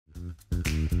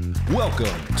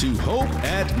Welcome to Hope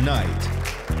at Night,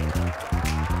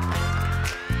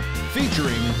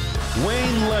 featuring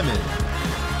Dwayne Lemon,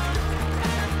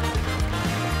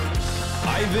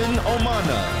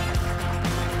 Omana,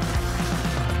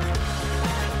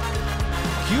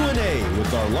 Q&A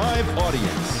with our live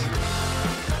audience,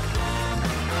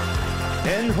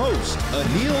 and host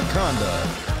Anil Kanda.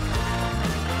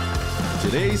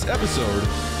 Today's episode,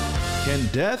 Can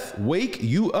Death Wake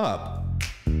You Up?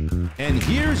 And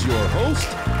here's your host,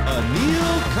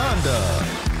 Anil Kanda.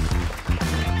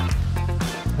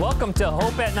 Welcome to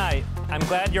Hope at Night. I'm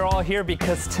glad you're all here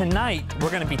because tonight we're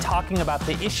going to be talking about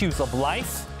the issues of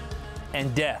life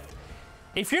and death.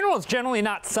 A funeral is generally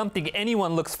not something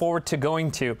anyone looks forward to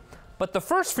going to, but the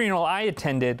first funeral I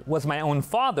attended was my own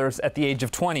father's at the age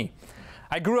of 20.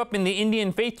 I grew up in the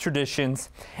Indian faith traditions,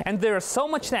 and there is so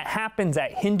much that happens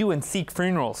at Hindu and Sikh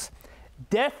funerals.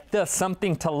 Death does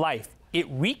something to life. It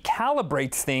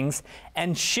recalibrates things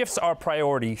and shifts our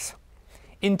priorities.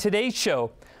 In today's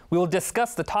show, we will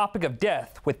discuss the topic of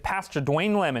death with Pastor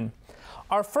Dwayne Lemon.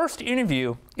 Our first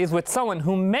interview is with someone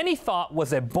whom many thought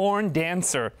was a born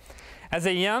dancer. As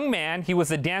a young man, he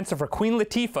was a dancer for Queen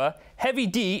Latifah, Heavy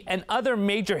D, and other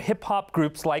major hip-hop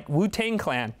groups like Wu-Tang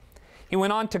Clan. He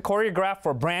went on to choreograph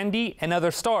for Brandy and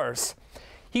other stars.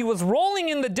 He was rolling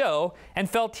in the dough and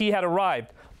felt he had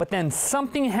arrived, but then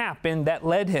something happened that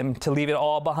led him to leave it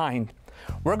all behind.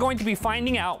 We're going to be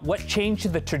finding out what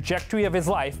changed the trajectory of his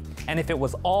life and if it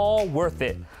was all worth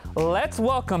it. Let's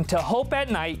welcome to Hope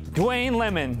at Night, Dwayne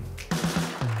Lemon.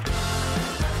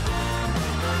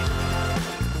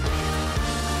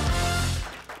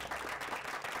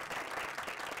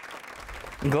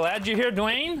 Glad you're here,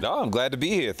 Dwayne. No, I'm glad to be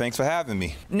here. Thanks for having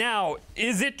me. Now,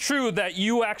 is it true that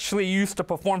you actually used to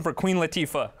perform for Queen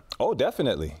Latifah? Oh,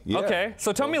 definitely. Yeah. Okay,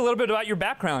 so tell me a little bit about your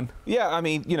background. Yeah, I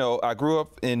mean, I grew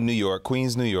up in New York,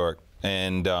 Queens, New York.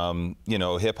 And,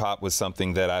 hip hop was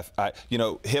something that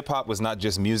hip hop was not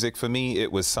just music for me.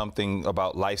 It was something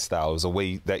about lifestyle. It was the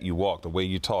way that you walk, the way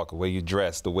you talk, the way you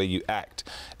dress, the way you act.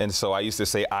 And so I used to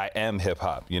say, I am hip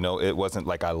hop. It wasn't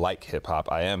like I like hip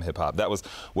hop. I am hip hop. That was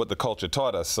what the culture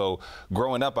taught us. So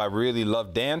growing up, I really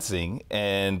loved dancing.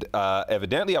 And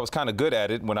evidently, I was kind of good at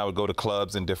it when I would go to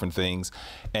clubs and different things.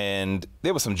 And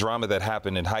there was some drama that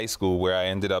happened in high school where I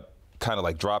ended up kind of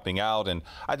like dropping out, and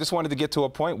I just wanted to get to a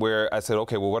point where I said,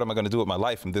 okay, well, what am I going to do with my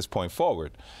life from this point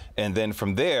forward? And then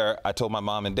from there, I told my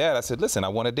mom and dad, I said, listen, I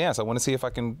want to dance. I want to see if I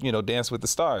can, dance with the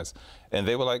stars. And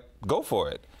they were like, go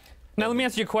for it. Now, let me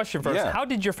ask you a question first. Yeah. How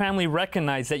did your family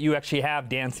recognize that you actually have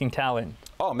dancing talent?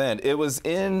 Oh, man, it was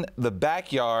in the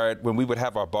backyard when we would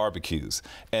have our barbecues.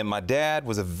 And my dad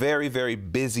was a very, very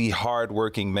busy,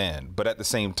 hardworking man. But at the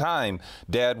same time,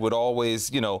 Dad would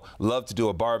always, love to do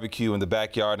a barbecue in the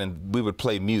backyard, and we would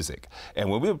play music.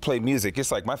 And when we would play music, it's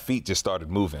like my feet just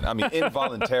started moving. I mean,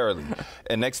 involuntarily.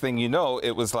 And next thing you know,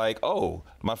 it was like, oh,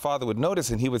 my father would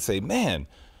notice, and he would say, man,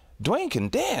 Dwayne can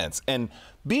dance. And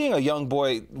being a young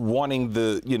boy wanting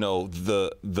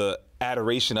the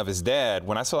adoration of his dad,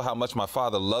 when I saw how much my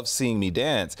father loved seeing me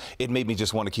dance, it made me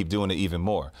just want to keep doing it even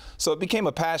more. So it became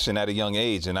a passion at a young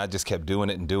age, and I just kept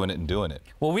doing it and doing it and doing it.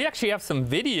 Well, we actually have some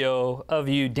video of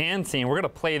you dancing. We're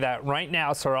going to play that right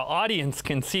now so our audience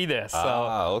can see this.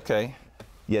 Okay.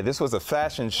 Yeah, this was a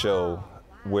fashion show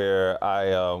where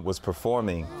I was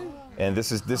performing. And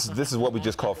this is what we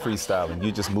just call freestyling.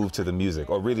 You just move to the music,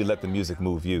 or really let the music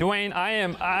move you. Dwayne,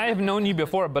 I have known you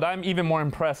before, but I'm even more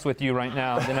impressed with you right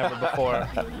now than ever before.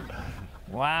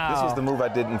 Wow. This was the move I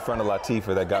did in front of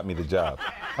Latifah that got me the job.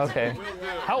 Okay.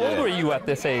 How old were you at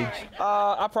this age?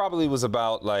 I probably was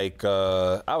about like,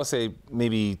 I would say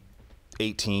maybe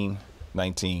 18,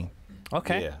 19.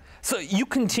 Okay. Yeah. So you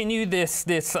continue this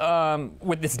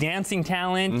with this dancing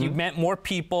talent. Mm-hmm. You met more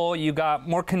people. You got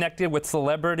more connected with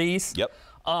celebrities. Yep.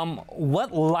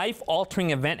 What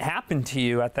life-altering event happened to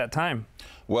you at that time?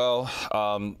 Well,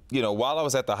 while I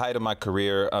was at the height of my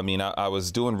career, I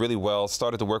was doing really well,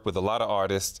 started to work with a lot of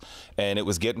artists, and it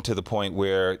was getting to the point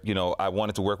where, I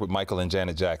wanted to work with Michael and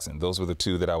Janet Jackson. Those were the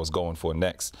two that I was going for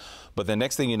next. But the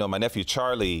next thing you know, my nephew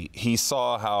Charlie, he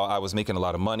saw how I was making a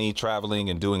lot of money, traveling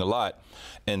and doing a lot.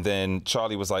 And then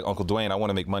Charlie was like, Uncle Dwayne, I want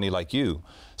to make money like you.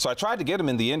 So I tried to get him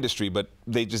in the industry, but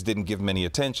they just didn't give him any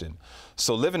attention.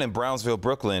 So living in Brownsville,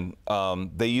 Brooklyn,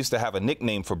 they used to have a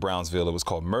nickname for Brownsville. It was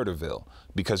called Murderville,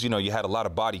 because, you had a lot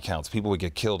of body counts. People would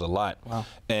get killed a lot. Wow.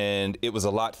 And it was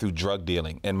a lot through drug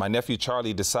dealing. And my nephew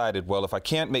Charlie decided, well, if I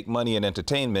can't make money in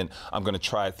entertainment, I'm going to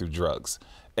try it through drugs.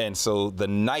 And so the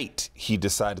night he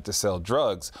decided to sell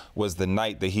drugs was the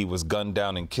night that he was gunned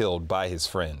down and killed by his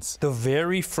friends. The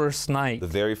very first night. The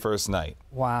very first night.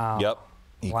 Wow. Yep.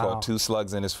 He Wow. caught 2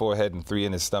 slugs in his forehead and 3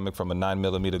 in his stomach from a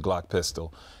 9mm Glock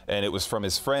pistol. And it was from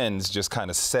his friends just kind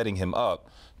of setting him up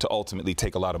to ultimately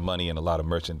take a lot of money and a lot of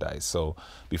merchandise. So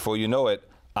before you know it,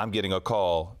 I'm getting a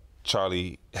call,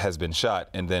 Charlie has been shot,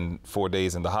 and then 4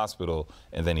 days in the hospital,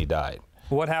 and then he died.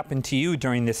 What happened to you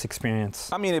during this experience?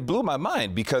 I mean, it blew my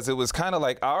mind because it was kind of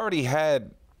like I already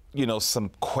had, you know, some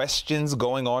questions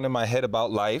going on in my head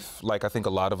about life, like I think a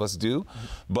lot of us do.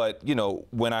 But, you know,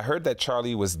 when I heard that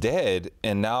Charlie was dead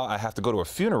and now I have to go to a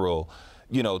funeral,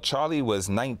 you know, Charlie was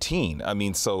 19. I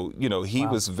mean, so, you know, he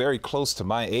was very close to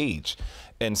my age.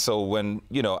 And so when,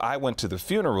 you know, I went to the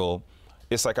funeral,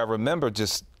 it's like I remember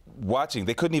just watching.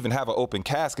 They couldn't even have an open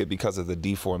casket because of the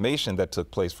deformation that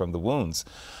took place from the wounds.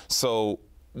 So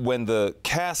when the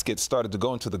casket started to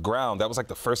go into the ground, that was like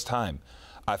the first time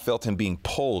I felt him being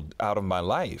pulled out of my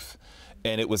life.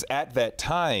 And it was at that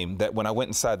time that when I went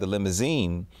inside the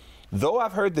limousine, though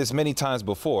I've heard this many times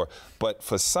before, but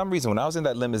for some reason, when I was in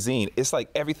that limousine, it's like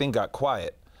everything got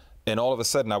quiet. And all of a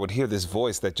sudden I would hear this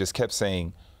voice that just kept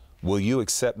saying, "Will you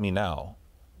accept me now?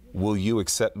 Will you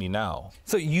accept me now?"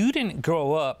 So you didn't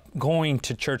grow up going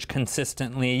to church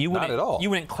consistently. You Not at all. You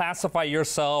wouldn't classify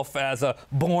yourself as a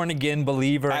born-again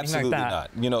believer or anything Absolutely like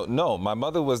that? not. You know, no. My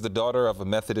mother was the daughter of a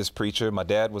Methodist preacher. My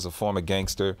dad was a former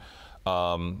gangster.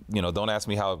 You know, don't ask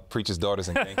me how preachers' daughters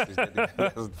and gangsters get together.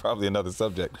 That's probably another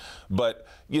subject. But,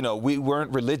 you know, we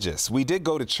weren't religious. We did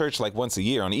go to church like once a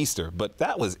year on Easter, but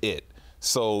that was it.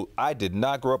 So I did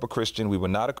not grow up a Christian. We were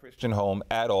not a Christian home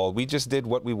at all. We just did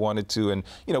what we wanted to. And,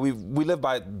 you know, we live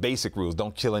by basic rules.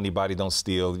 Don't kill anybody, don't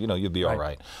steal, you know, you'll be all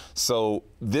right. So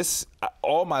this,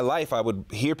 all my life, I would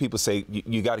hear people say,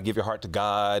 you got to give your heart to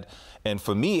God. And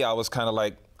for me, I was kind of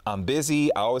like, I'm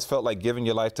busy. I always felt like giving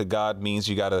your life to God means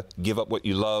you got to give up what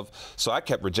you love. So I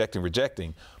kept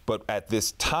rejecting. But at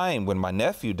this time when my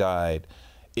nephew died,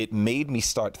 it made me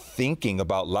start thinking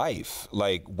about life.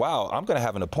 Like, wow, I'm going to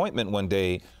have an appointment one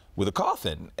day with a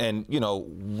coffin. And, you know,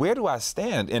 where do I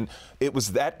stand? And it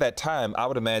was at that time, I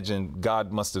would imagine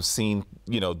God must have seen,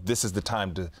 you know, this is the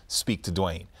time to speak to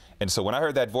Dwayne. And so when I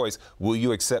heard that voice, "Will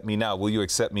you accept me now? Will you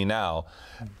accept me now?"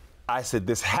 I said,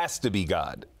 this has to be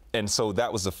God. And so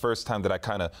that was the first time that I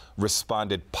kind of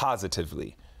responded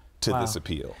positively to this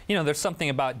appeal. You know, there's something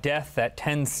about death that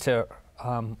tends to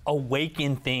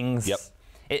awaken things. Yep.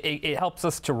 It helps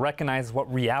us to recognize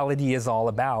what reality is all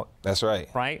about. That's right.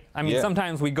 Right? I mean,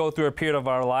 sometimes we go through a period of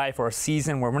our life or a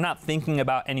season where we're not thinking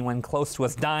about anyone close to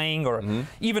us dying or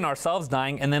even ourselves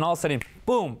dying, and then all of a sudden,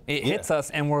 boom, it hits us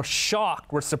and we're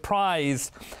shocked, we're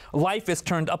surprised. Life is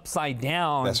turned upside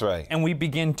down. That's right. And we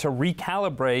begin to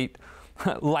recalibrate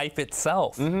life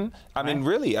itself. I mean,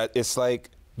 really, it's like,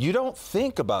 you don't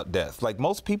think about death. Like,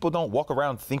 most people don't walk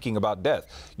around thinking about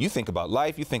death. You think about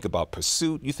life, you think about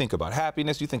pursuit, you think about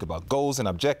happiness, you think about goals and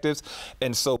objectives.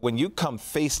 And so when you come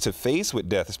face to face with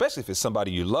death, especially if it's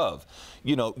somebody you love,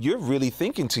 you know, you're really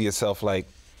thinking to yourself like,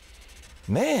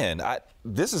 man,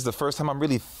 this is the first time I'm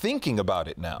really thinking about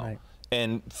it now. Right.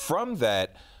 And from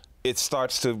that, it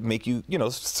starts to make you, you know,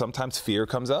 sometimes fear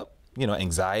comes up. You know,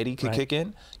 anxiety can kick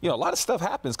in. You know, a lot of stuff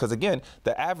happens because, again,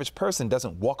 the average person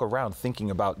doesn't walk around thinking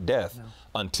about death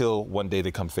until one day they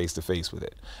come face to face with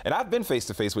it. And I've been face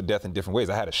to face with death in different ways.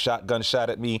 I had a shotgun shot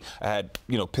at me. I had,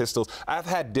 you know, pistols. I've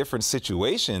had different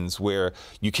situations where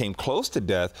you came close to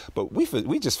death, but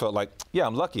we just felt like, yeah,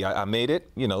 I'm lucky. I made it.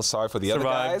 You know, sorry for the other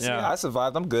guys. Yeah, I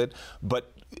survived. I'm good.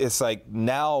 But it's like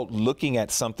now looking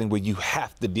at something where you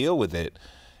have to deal with it.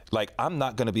 Like, I'm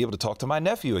not going to be able to talk to my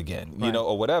nephew again, you know,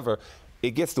 or whatever.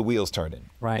 It gets the wheels turning,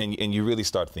 and you really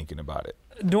start thinking about it.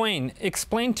 Dwayne,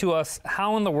 explain to us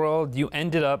how in the world you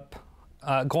ended up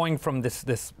going from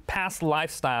this past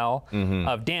lifestyle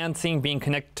of dancing, being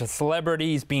connected to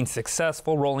celebrities, being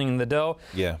successful, rolling in the dough,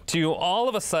 to all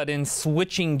of a sudden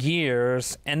switching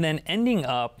gears and then ending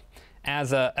up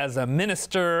as a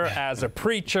minister, as a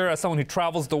preacher, as someone who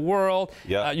travels the world.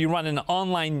 You run an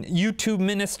online YouTube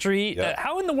ministry.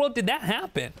 How in the world did that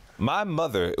happen? My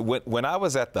mother, when I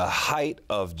was at the height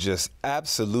of just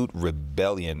absolute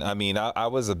rebellion, I mean, I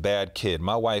was a bad kid.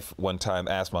 My wife one time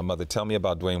asked my mother, tell me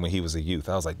about Dwayne when he was a youth.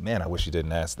 I was like, man, I wish you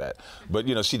didn't ask that. But,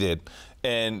 you know, she did.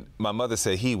 And my mother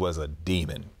said he was a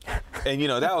demon. And, you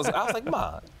know, I was like,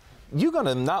 Ma, you're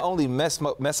gonna not only mess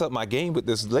up my game with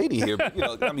this lady here, but, you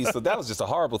know, I mean, so that was just a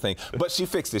horrible thing. But she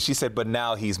fixed it. She said, but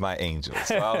now he's my angel.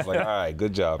 So I was like, all right,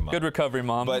 good job, Mom. Good recovery,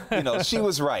 Mom. But, you know, she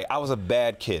was right. I was a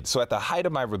bad kid. So at the height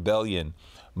of my rebellion,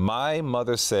 my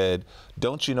mother said,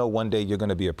 don't you know one day you're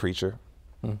gonna be a preacher?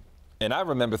 And I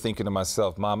remember thinking to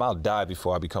myself, Mom, I'll die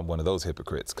before I become one of those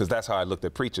hypocrites, because that's how I looked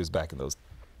at preachers back in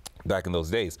those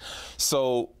days.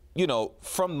 So, you know,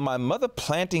 from my mother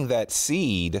planting that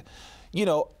seed, you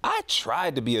know, I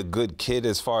tried to be a good kid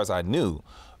as far as I knew,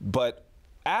 but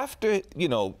after, you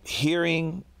know,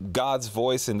 hearing God's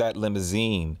voice in that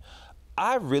limousine,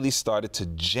 I really started to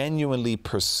genuinely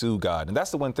pursue God. And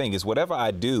that's the one thing is whatever I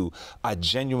do, I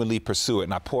genuinely pursue it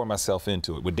and I pour myself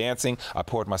into it. With dancing, I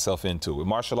poured myself into it. With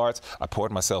martial arts, I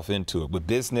poured myself into it. With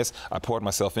business, I poured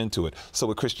myself into it. So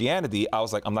with Christianity, I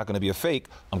was like, I'm not going to be a fake.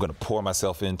 I'm going to pour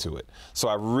myself into it. So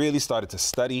I really started to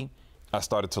study. I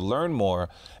started to learn more,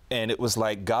 and it was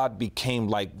like God became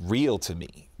like real to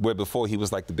me, where before he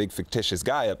was like the big fictitious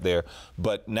guy up there,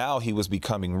 but now he was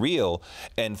becoming real.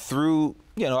 And through,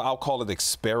 you know, I'll call it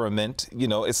experiment, you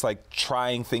know, it's like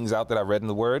trying things out that I read in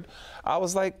the Word. I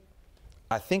was like,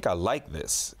 I think I like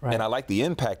this, right. And I like the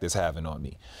impact it's having on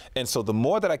me. And so the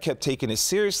more that I kept taking it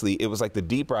seriously, it was like the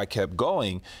deeper I kept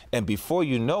going. And before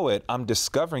you know it, I'm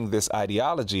discovering this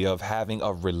ideology of having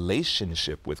a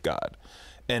relationship with God.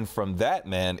 And from that,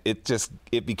 man, it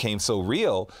became so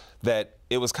real that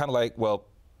it was kind of like, well,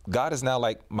 God is now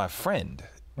like my friend.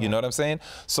 You know what I'm saying?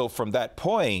 So from that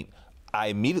point, I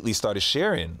immediately started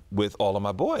sharing with all of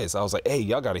my boys. I was like, hey,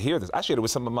 y'all got to hear this. I shared it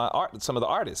with some of the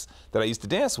artists that I used to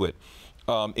dance with,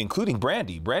 including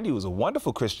Brandy. Brandy was a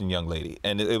wonderful Christian young lady.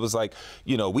 And it was like,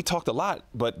 you know, we talked a lot,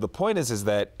 but the point is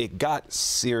that it got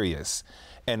serious.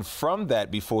 And from that,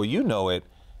 before you know it,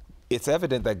 it's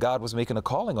evident that God was making a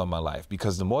calling on my life,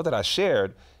 because the more that I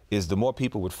shared is the more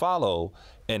people would follow,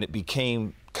 and it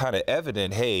became kind of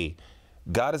evident, hey,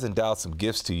 God has endowed some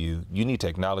gifts to you. You need to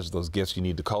acknowledge those gifts. You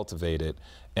need to cultivate it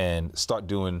and start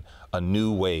doing a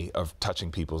new way of touching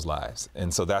people's lives.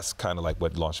 And so that's kind of like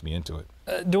what launched me into it.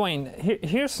 Dwayne,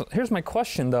 here's my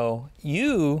question, though.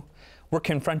 You were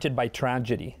confronted by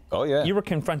tragedy. Oh, yeah. You were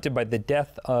confronted by the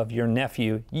death of your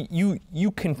nephew.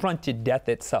 You confronted death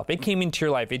itself. It came into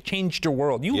your life. It changed your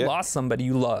world. You lost somebody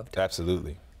you loved.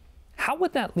 Absolutely. How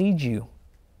would that lead you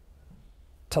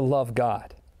to love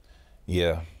God?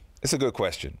 Yeah, it's a good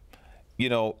question. You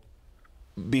know,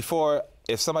 before,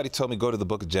 if somebody told me go to the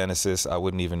book of Genesis, I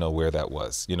wouldn't even know where that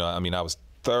was. You know, I mean, I was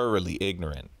thoroughly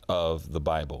ignorant of the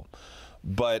Bible.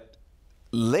 But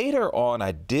later on,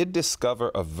 I did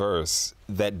discover a verse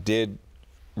that did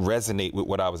resonate with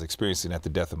what I was experiencing at the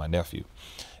death of my nephew.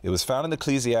 It was found in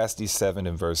Ecclesiastes 7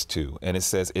 and verse 2. And it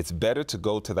says, it's better to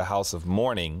go to the house of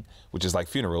mourning, which is like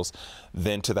funerals,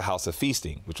 than to the house of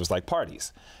feasting, which was like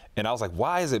parties. And I was like,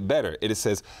 why is it better? It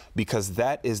says, because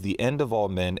that is the end of all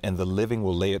men, and the living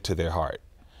will lay it to their heart.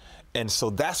 And so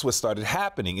that's what started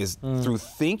happening, is through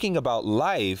thinking about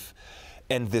life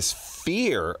and this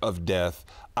fear of death,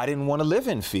 I didn't want to live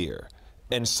in fear.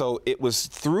 And so it was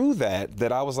through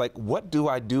that I was like, what do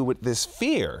I do with this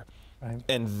fear? Right.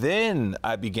 And then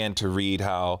I began to read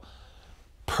how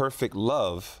perfect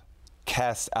love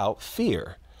casts out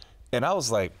fear. And I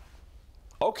was like,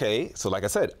 okay, so like I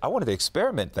said, I wanted to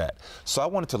experiment that. So I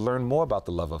wanted to learn more about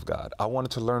the love of God. I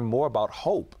wanted to learn more about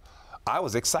hope. I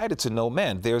was excited to know,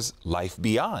 man, there's life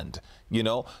beyond, you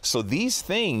know? So these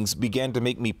things began to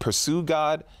make me pursue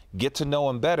God, get to know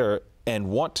him better, and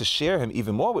want to share him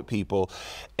even more with people.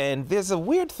 And there's a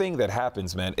weird thing that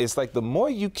happens, man. It's like the more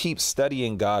you keep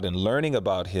studying God and learning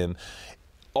about him,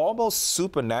 almost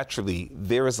supernaturally,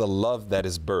 there is a love that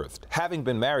is birthed. Having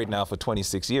been married now for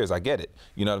 26 years, I get it.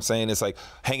 You know what I'm saying? It's like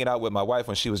hanging out with my wife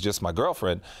when she was just my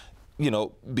girlfriend. You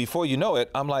know, before you know it,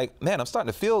 I'm like, man, I'm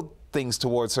starting to feel things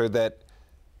towards her that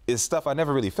is stuff I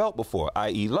never really felt before,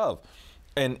 i.e. love.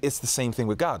 And it's the same thing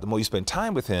with God. The more you spend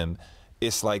time with him,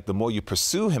 it's like the more you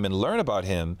pursue him and learn about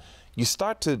him, you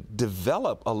start to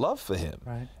develop a love for him.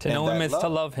 Right. To know him is to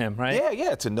love him, right?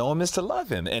 Yeah, to know him is to love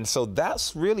him. And so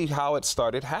that's really how it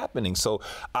started happening. So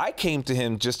I came to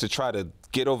him just to try to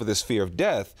get over this fear of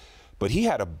death, but he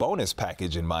had a bonus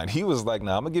package in mind. He was like,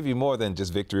 nah, I'm gonna give you more than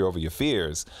just victory over your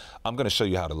fears. I'm gonna show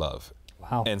you how to love.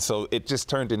 Wow. And so it just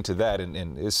turned into that,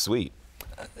 and it's sweet.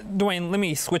 Dwayne, let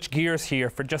me switch gears here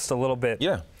for just a little bit.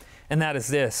 Yeah. And that is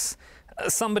this.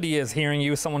 Somebody is hearing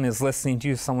you, someone is listening to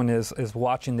you, someone is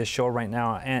watching this show right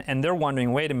now, and they're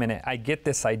wondering, wait a minute, I get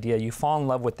this idea, you fall in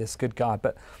love with this good God,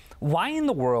 but why in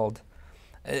the world,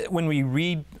 when we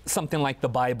read something like the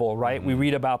Bible, right, we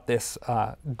read about this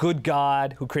good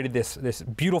God who created this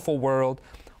beautiful world,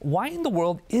 why in the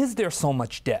world is there so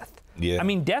much death? Yeah. I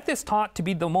mean, death is taught to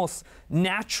be the most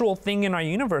natural thing in our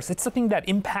universe. It's the thing that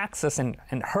impacts us and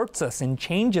hurts us and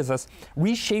changes us,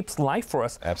 reshapes life for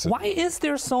us. Absolutely. Why is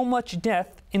there so much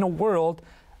death in a world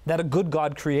that a good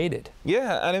God created?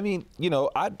 Yeah, and I mean, you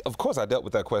know, of course I dealt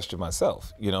with that question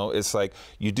myself. You know, it's like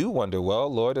you do wonder,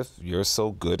 well, Lord, if you're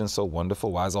so good and so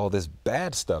wonderful, why is all this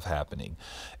bad stuff happening?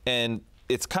 And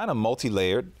it's kind of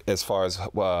multi-layered as far as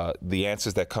the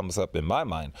answers that comes up in my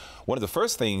mind. One of the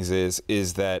first things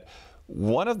is that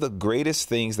one of the greatest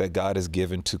things that God has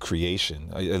given to creation,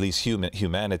 at least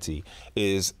humanity,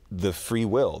 is the free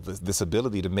will, this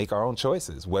ability to make our own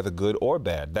choices, whether good or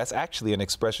bad. That's actually an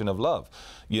expression of love,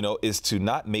 you know, is to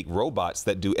not make robots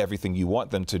that do everything you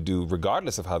want them to do,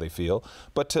 regardless of how they feel,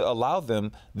 but to allow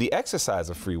them the exercise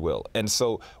of free will. And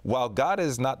so while God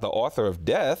is not the author of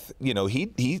death, you know,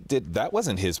 that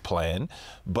wasn't his plan,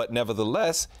 but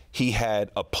nevertheless, he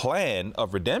had a plan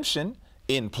of redemption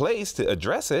in place to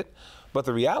address it. But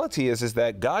the reality is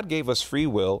that God gave us free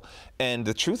will, and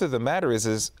the truth of the matter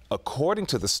is according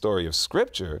to the story of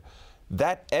Scripture,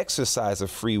 that exercise of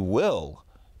free will,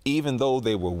 even though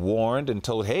they were warned and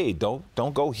told, hey, don't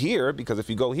go here, because if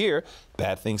you go here,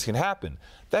 bad things can happen.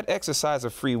 That exercise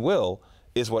of free will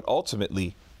is what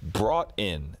ultimately brought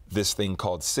in this thing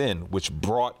called sin, which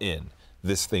brought in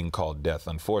this thing called death,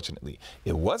 unfortunately.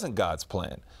 It wasn't God's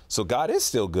plan. So God is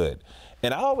still good.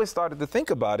 And I always started to think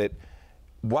about it,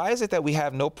 why is it that we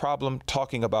have no problem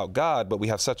talking about God, but we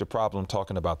have such a problem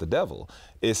talking about the devil?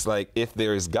 It's like, if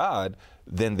there is God,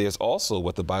 then there's also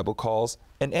what the Bible calls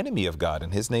an enemy of God,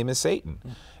 and his name is Satan.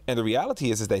 And the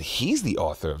reality is that he's the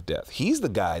author of death. He's the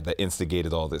guy that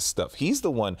instigated all this stuff. He's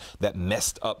the one that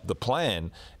messed up the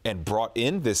plan and brought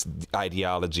in this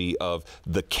ideology of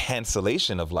the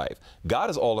cancellation of life. God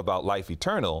is all about life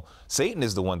eternal. Satan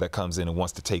is the one that comes in and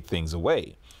wants to take things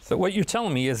away. So what you're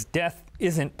telling me is death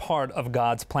isn't part of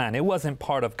God's plan. It wasn't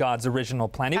part of God's original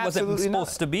plan. It wasn't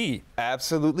supposed to be.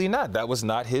 Absolutely not. That was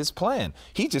not his plan.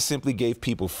 He just simply gave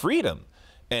people freedom.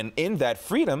 And in that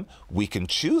freedom, we can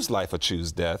choose life or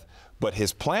choose death. But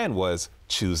his plan was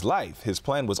choose life. His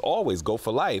plan was always go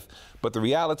for life. But the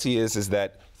reality is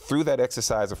that through that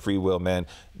exercise of free will, man,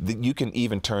 you can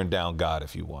even turn down God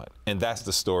if you want. And that's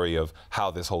the story of how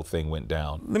this whole thing went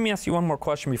down. Let me ask you one more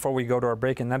question before we go to our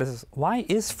break, and that is, why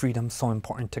is freedom so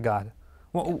important to God?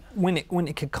 Well, when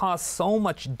it could cause so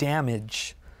much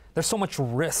damage, there's so much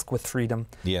risk with freedom.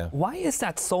 Yeah. Why is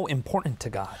that so important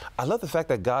to God? I love the fact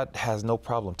that God has no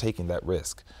problem taking that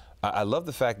risk. I love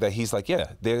the fact that he's like,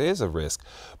 yeah, there is a risk,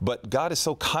 but God is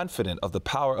so confident of the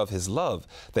power of his love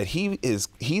that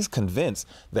he's convinced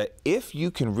that if you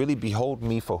can really behold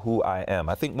me for who I am.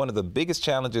 I think one of the biggest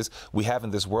challenges we have in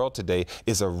this world today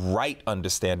is a right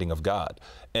understanding of God.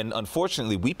 And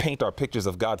unfortunately, we paint our pictures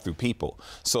of God through people.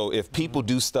 So if people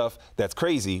do stuff that's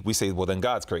crazy, we say, well, then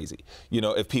God's crazy. You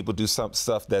know, if people do some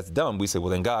stuff that's dumb, we say, well,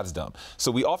 then God's dumb.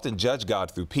 So we often judge God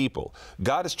through people.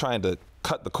 God is trying to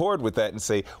cut the cord with that and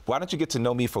say, why don't you get to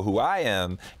know me for who I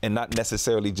am and not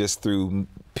necessarily just through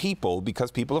people, because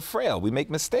people are frail. We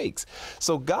make mistakes.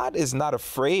 So God is not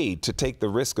afraid to take the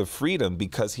risk of freedom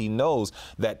because he knows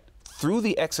that through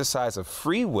the exercise of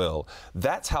free will,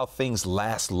 that's how things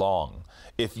last long.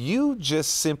 If you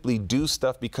just simply do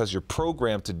stuff because you're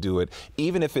programmed to do it,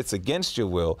 even if it's against your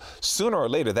will, sooner or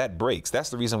later that breaks. That's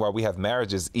the reason why we have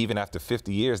marriages even after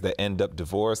 50 years that end up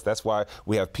divorced. That's why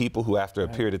we have people who after a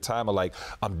period of time are like,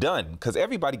 I'm done. Because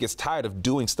everybody gets tired of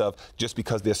doing stuff just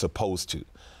because they're supposed to.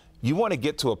 You want to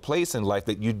get to a place in life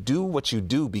that you do what you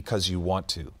do because you want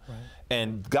to. Right.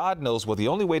 And God knows, well, the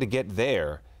only way to get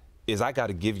there is I got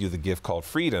to give you the gift called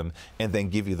freedom and then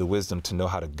give you the wisdom to know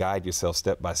how to guide yourself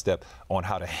step by step on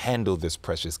how to handle this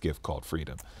precious gift called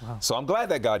freedom. Wow. So I'm glad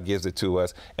that God gives it to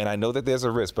us, and I know that there's a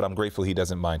risk, but I'm grateful he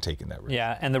doesn't mind taking that risk.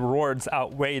 Yeah, and the rewards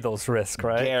outweigh those risks,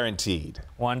 right? Guaranteed.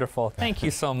 Wonderful. Thank you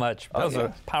so much. Those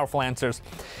are powerful answers.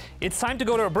 It's time to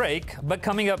go to a break, but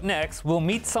coming up next, we'll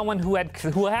meet someone who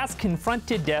has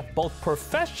confronted death both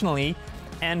professionally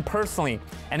and personally,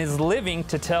 and is living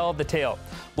to tell the tale.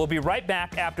 We'll be right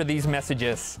back after these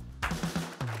messages.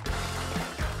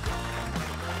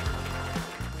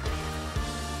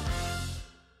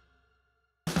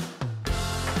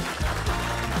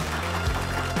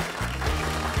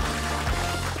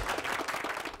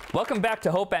 Welcome back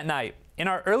to Hope at Night. In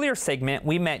our earlier segment,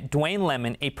 we met Dwayne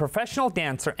Lemon, a professional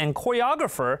dancer and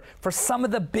choreographer for some of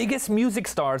the biggest music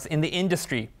stars in the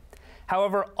industry.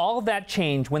 However, all that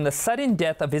changed when the sudden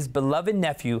death of his beloved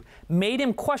nephew made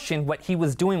him question what he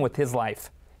was doing with his life.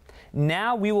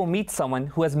 Now we will meet someone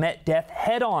who has met death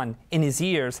head-on in his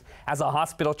years as a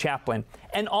hospital chaplain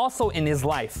and also in his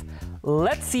life.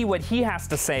 Let's see what he has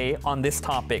to say on this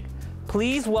topic.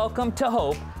 Please welcome to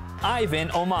Hope, Ivan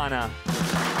Omana.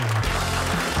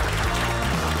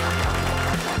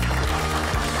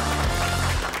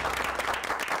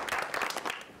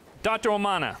 Dr.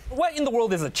 Omana, what in the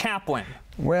world is a chaplain?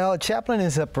 Well, a chaplain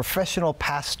is a professional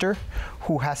pastor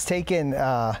who has taken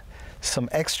some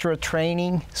extra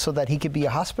training so that he could be a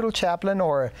hospital chaplain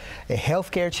or a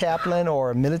healthcare chaplain or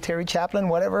a military chaplain,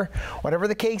 whatever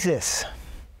the case is.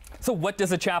 So what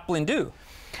does a chaplain do?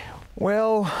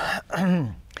 Well,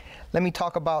 let me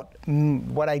talk about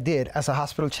what I did as a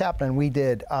hospital chaplain. We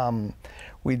did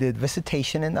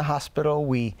visitation in the hospital.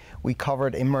 We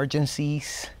covered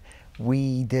emergencies.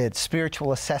 We did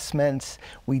spiritual assessments.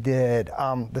 We did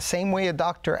the same way a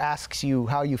doctor asks you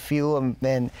how you feel, and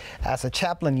then as a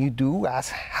chaplain you do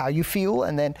ask how you feel,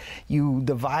 and then you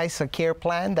devise a care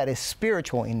plan that is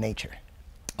spiritual in nature.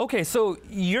 Okay, so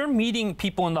you're meeting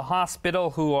people in the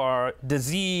hospital who are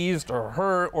diseased or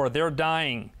hurt or they're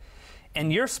dying,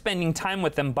 and you're spending time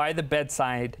with them by the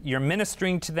bedside. You're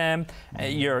ministering to them,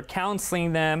 you're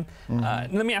counseling them.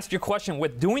 Let me ask you a question.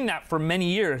 With doing that for many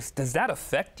years, does that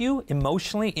affect you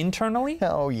emotionally, internally?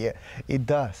 Oh yeah, it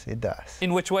does, it does.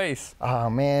 In which ways? Oh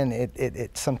man,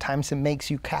 it sometimes it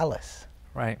makes you callous.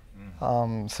 Right.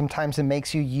 Sometimes it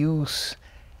makes you use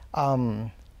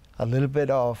a little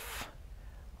bit of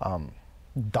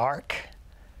dark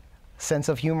sense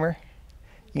of humor.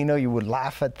 You know, you would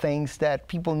laugh at things that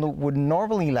people would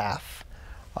normally laugh.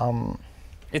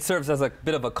 It serves as a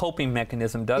bit of a coping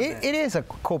mechanism, doesn't it? It is a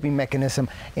coping mechanism.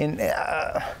 And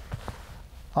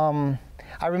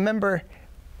I remember,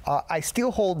 I still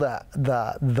hold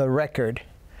the record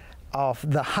of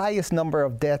the highest number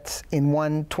of deaths in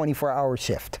one 24-hour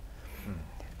shift.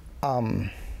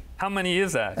 How many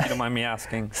is that, if you don't mind me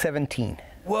asking? 17.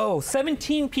 Whoa,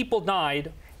 17 people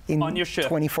died on your shift.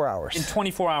 24 hours. In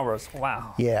 24 hours,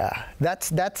 wow. Yeah, that's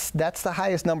the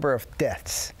highest number of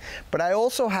deaths. But I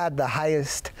also had the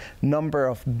highest number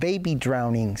of baby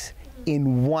drownings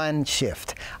in one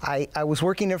shift. I was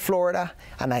working in Florida,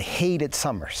 and I hated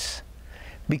summers,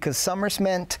 because summers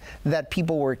meant that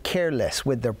people were careless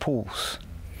with their pools.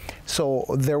 So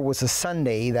there was a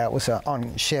Sunday that was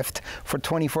on shift for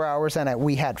 24 hours, and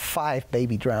we had 5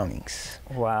 baby drownings.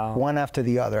 Wow. One after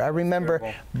the other. I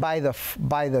remember by the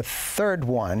third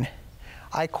one,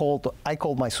 I called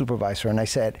my supervisor and I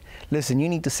said, listen, you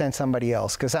need to send somebody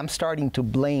else, because I'm starting to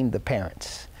blame the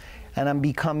parents, and I'm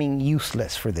becoming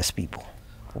useless for these people.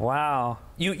 Wow.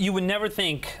 You would never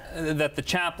think that the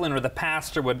chaplain or the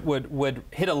pastor would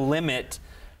hit a limit.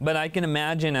 But I can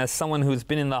imagine, as someone who's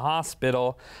been in the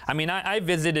hospital, I mean, I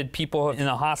visited people in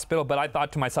the hospital, but I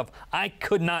thought to myself, I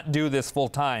could not do this full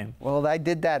time. Well, I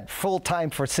did that full time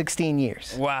for 16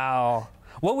 years. Wow.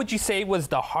 What would you say was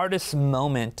the hardest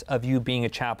moment of you being a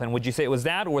chaplain? Would you say it was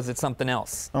that, or was it something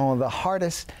else? Oh, the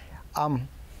hardest, I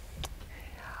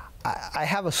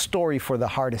have a story for the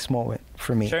hardest moment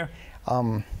for me. Sure.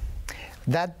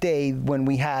 That day when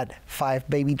we had 5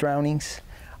 baby drownings,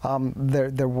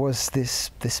 there was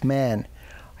this man.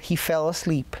 He fell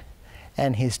asleep,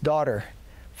 and his daughter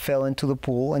fell into the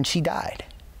pool, and she died.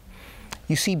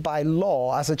 You see, by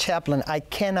law, as a chaplain, I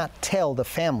cannot tell the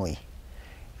family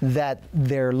that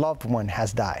their loved one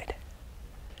has died,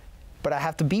 but I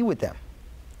have to be with them.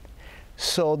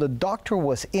 So the doctor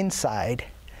was inside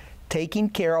taking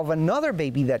care of another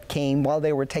baby that came while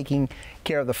they were taking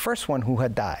care of the first one who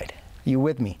had died. You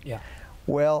with me? Yeah.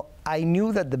 Well, I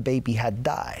knew that the baby had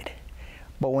died,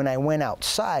 but when I went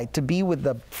outside to be with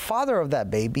the father of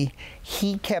that baby,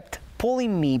 he kept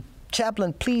pulling me,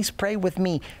 chaplain, please pray with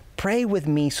me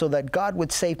so that God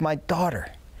would save my daughter.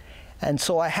 And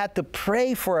so I had to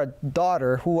pray for a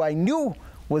daughter who I knew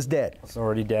was dead. Was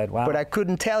already dead, wow. But I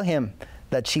couldn't tell him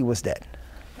that she was dead.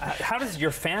 How does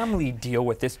your family deal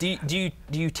with this? Do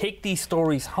you take these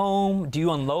stories home? Do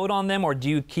you unload on them, or do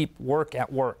you keep work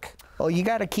at work? Well, you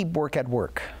got to keep work at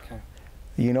work. Okay.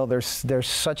 You know, there's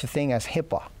such a thing as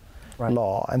HIPAA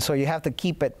law, and so you have to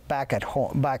keep it back at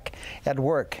home, back at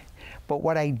work. But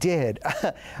what I did,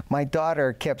 my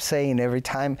daughter kept saying every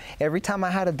time I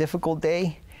had a difficult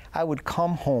day, I would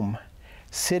come home,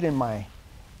 sit in my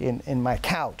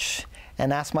couch,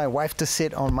 and ask my wife to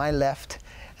sit on my left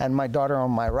and my daughter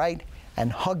on my right,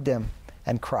 and hug them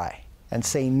and cry and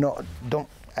say, no, don't.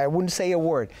 I wouldn't say a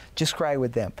word, just cry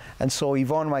with them. And so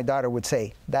Yvonne, my daughter, would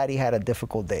say, Daddy had a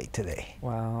difficult day today.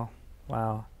 Wow,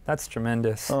 wow, that's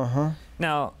tremendous. Uh-huh.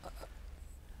 Now,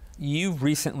 you've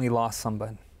recently lost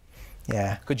somebody.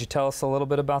 Yeah. Could you tell us a little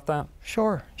bit about that?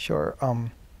 Sure.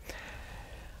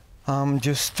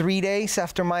 Just 3 days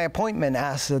after my appointment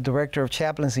as the Director of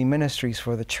Chaplaincy Ministries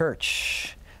for the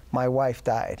church, my wife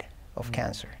died of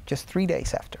cancer. Just 3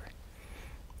 days after.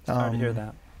 Sorry to hear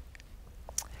that.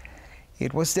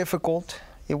 It was difficult.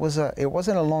 It wasn't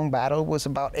a long battle. It was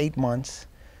about 8 months.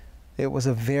 It was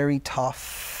a very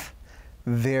tough,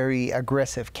 very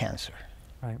aggressive cancer.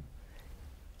 Right.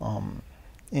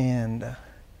 And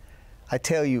I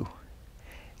tell you,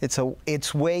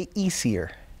 it's way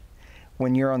easier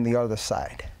when you're on the other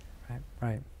side.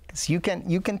 Right. Because you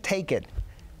can take it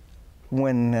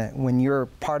when you're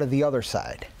part of the other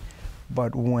side,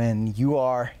 but when you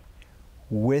are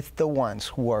with the ones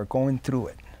who are going through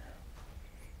it.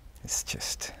 It's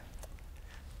just...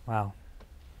 Wow.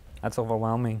 That's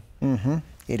overwhelming.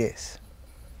 It is.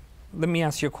 Let me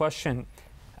ask you a question.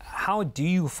 How do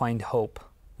you find hope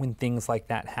when things like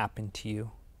that happen to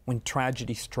you? When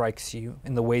tragedy strikes you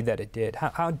in the way that it did?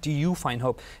 How do you find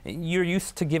hope? You're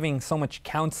used to giving so much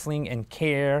counseling and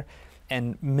care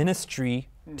and ministry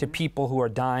to people who are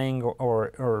dying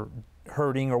or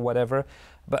hurting or whatever.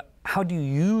 But how do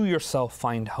you yourself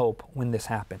find hope when this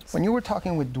happens? When you were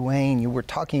talking with Dwayne, you were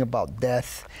talking about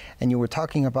death, and you were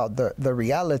talking about the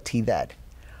reality that,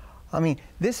 I mean,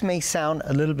 this may sound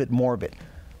a little bit morbid,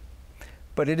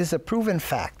 but it is a proven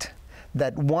fact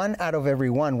that 1 out of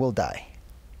every 1 will die.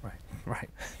 Right.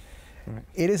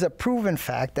 It is a proven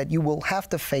fact that you will have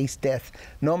to face death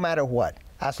no matter what,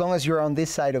 as long as you're on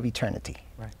this side of eternity.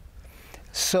 Right.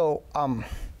 So,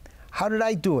 how did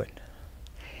I do it?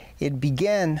 It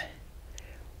began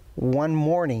one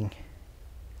morning.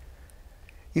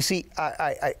 You see,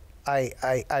 I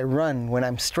run when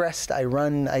I'm stressed. I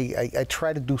run. I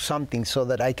try to do something so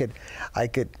that I could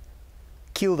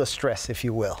kill the stress, if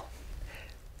you will.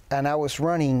 And I was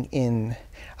running in.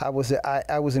 I was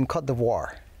in Côte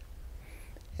d'Ivoire,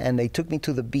 and they took me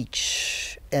to the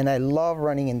beach, and I love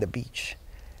running in the beach.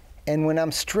 And when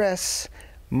I'm stressed,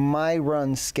 my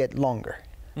runs get longer.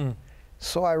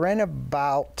 So I ran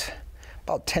about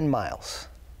 10 miles.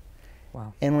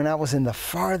 Wow. And when I was in the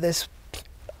farthest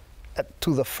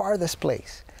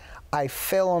place, I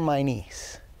fell on my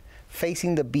knees,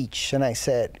 facing the beach, and I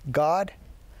said, God,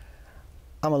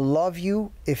 I'm gonna love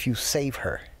you if you save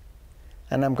her,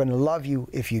 and I'm gonna love you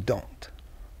if you don't.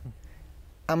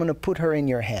 I'm gonna put her in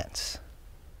your hands.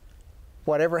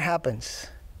 Whatever happens,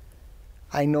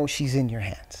 I know she's in your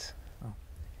hands. Oh.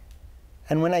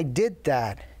 And when I did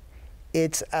that,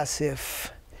 it's as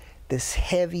if this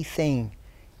heavy thing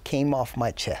came off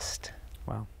my chest.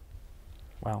 Wow.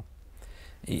 Wow.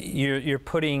 You're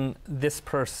putting this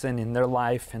person in their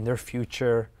life and their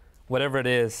future, whatever it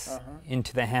is,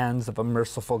 into the hands of a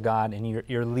merciful God, and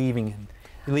you're leaving him.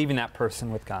 You're leaving that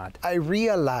person with God. I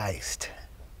realized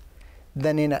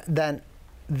that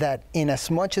in as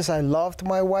much as I loved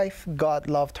my wife, God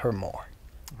loved her more.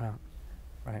 Wow.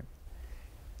 Right.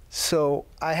 So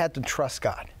I had to trust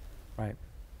God. Right.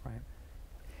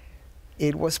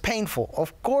 It was painful.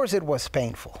 Of course it was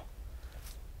painful.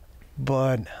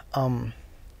 But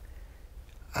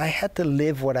I had to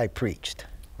live what I preached.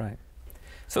 Right.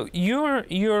 So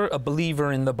you're a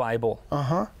believer in the Bible.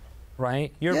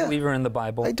 Right? You're a believer in the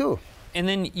Bible. I do. And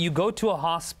then you go to a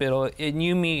hospital and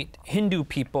you meet Hindu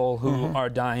people who are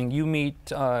dying. You meet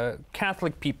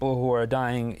Catholic people who are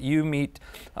dying. You meet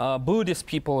Buddhist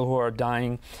people who are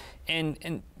dying.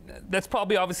 And that's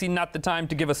probably obviously not the time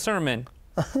to give a sermon.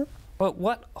 But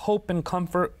what hope and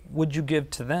comfort would you give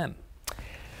to them?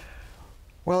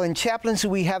 Well, in chaplaincy,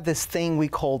 we have this thing we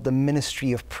call the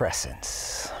ministry of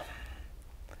presence.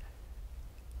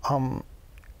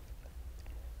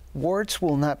 Words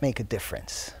will not make a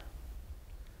difference.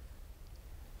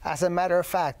 As a matter of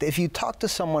fact, if you talk to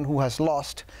someone who has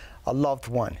lost a loved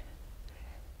one,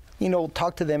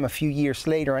 talk to them a few years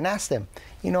later and ask them,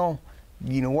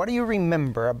 what do you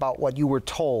remember about what you were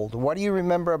told? What do you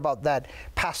remember about that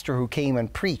pastor who came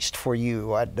and preached for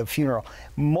you at the funeral?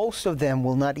 Most of them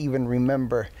will not even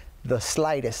remember the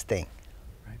slightest thing.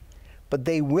 Right. But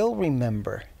they will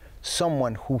remember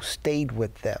someone who stayed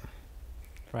with them.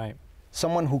 Right.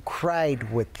 Someone who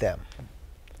cried with them.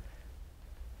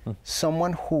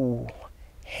 Someone who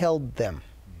held them.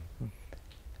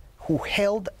 Who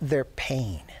held their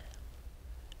pain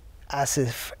as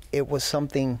if it was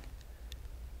something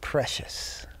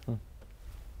precious.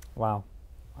 Wow.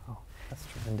 That's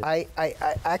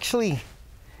tremendous.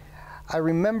 I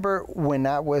remember when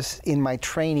I was in my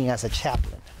training as a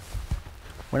chaplain.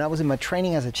 When I was in my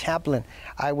training as a chaplain,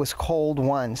 I was called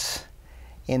once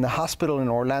in the hospital in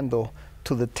Orlando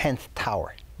to the 10th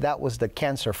tower. That was the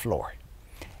cancer floor.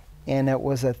 And it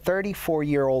was a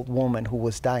 34-year-old woman who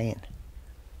was dying.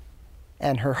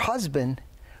 And her husband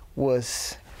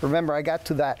was, remember, I got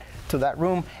to that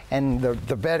room, and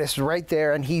the bed is right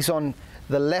there, and he's on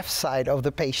the left side of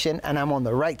the patient, and I'm on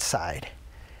the right side.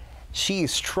 She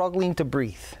is struggling to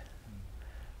breathe.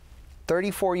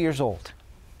 34 years old.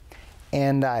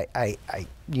 And I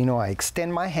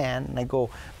extend my hand, and I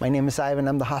go, my name is Ivan,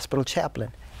 I'm the hospital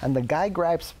chaplain. And the guy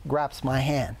grabs my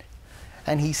hand,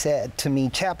 and he said to me,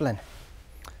 Chaplain,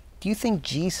 do you think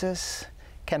Jesus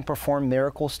can perform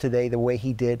miracles today the way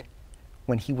he did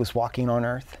when he was walking on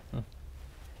earth?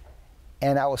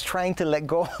 And I was trying to let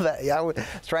go of that. I was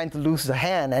trying to lose the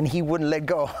hand, and he wouldn't let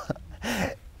go.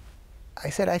 I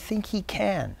said, I think he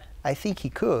can. I think he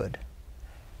could.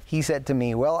 He said to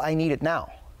me, well, I need it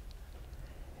now.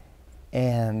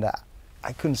 And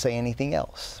I couldn't say anything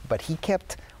else, but he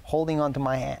kept holding onto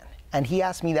my hand. And he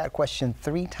asked me that question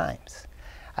 3 times.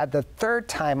 At the 3rd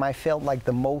time, I felt like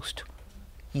the most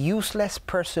useless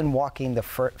person walking the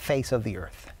face of the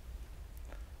earth.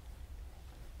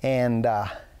 And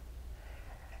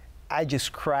I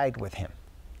just cried with him.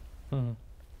 Mm-hmm.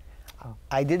 Oh.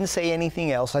 I didn't say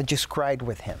anything else. I just cried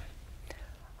with him.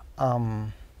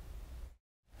 About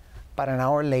an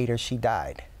hour later, she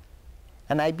died.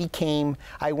 And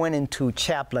I went into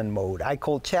chaplain mode. I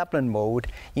called chaplain mode,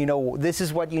 you know, this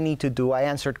is what you need to do. I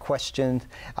answered questions.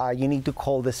 You need to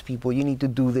call these people. You need to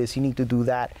do this. You need to do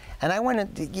that. And I went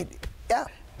into, yeah.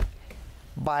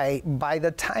 By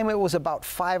the time it was about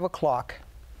 5 o'clock,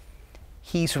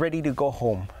 he's ready to go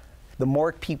home. The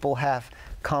morgue people have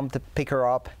come to pick her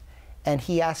up. And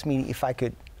he asked me if I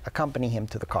could accompany him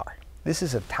to the car. This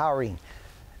is a towering,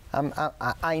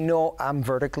 I know I'm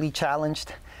vertically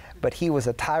challenged, but he was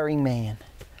a towering man,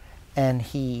 and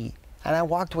I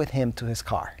walked with him to his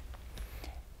car.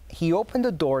 He opened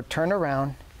the door, turned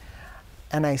around,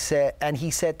 and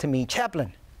he said to me,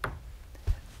 "Chaplain,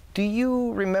 do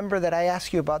you remember that I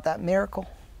asked you about that miracle?"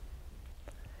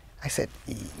 I said,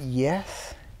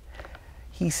 "Yes."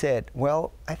 He said,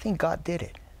 "Well, I think God did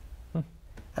it."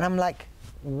 And I'm like,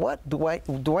 "What?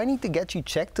 Do I need to get you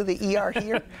checked to the ER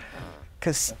here?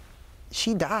 Because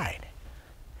she died."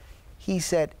 He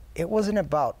said, "It wasn't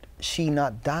about she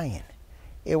not dying.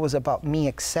 It was about me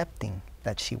accepting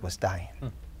that she was dying."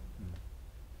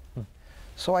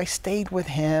 So I stayed with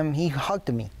him. He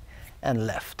hugged me and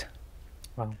left.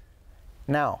 Wow.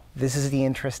 Now, this is the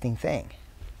interesting thing.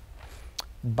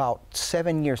 About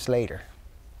 7 years later,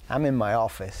 I'm in my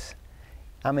office.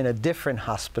 I'm in a different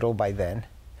hospital by then.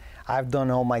 I've done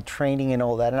all my training and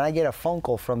all that, and I get a phone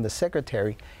call from the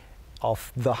secretary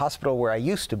of the hospital where I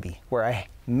used to be, where I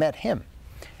met him.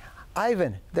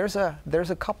 "Ivan, there's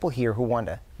a couple here who want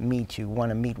to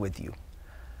meet with you."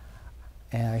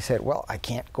 And I said, "Well, I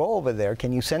can't go over there.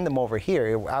 Can you send them over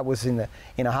here?" I was in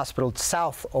a hospital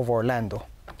south of Orlando,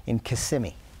 in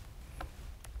Kissimmee.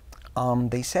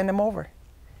 They sent him over.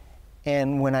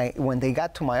 And when they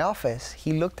got to my office,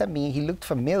 he looked at me. He looked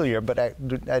familiar, but I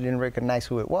didn't recognize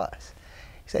who it was.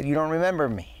 He said, "You don't remember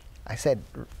me?" I said,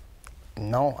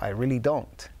 "No, I really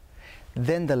don't."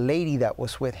 Then the lady that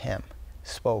was with him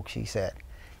spoke. She said,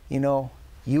 "You know,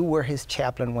 you were his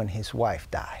chaplain when his wife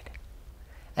died.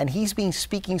 And he's been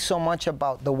speaking so much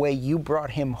about the way you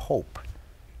brought him hope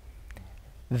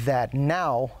that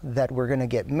now that we're going to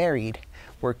get married,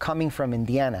 we're coming from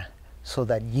Indiana so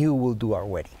that you will do our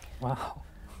wedding." Wow.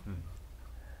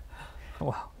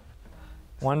 Wow.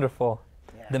 Wonderful.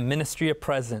 Yeah. The ministry of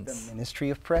presence. The ministry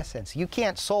of presence. You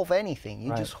can't solve anything.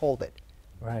 You just hold it.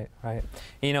 Right, right.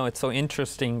 You know, it's so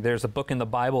interesting. There's a book in the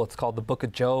Bible. It's called the Book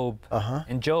of Job.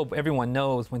 And Job, everyone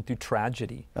knows, went through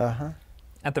tragedy.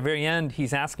 At the very end,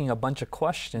 he's asking a bunch of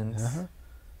questions.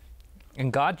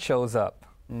 And God shows up.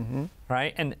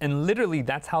 Right? And literally,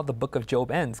 that's how the book of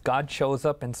Job ends. God shows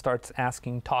up and starts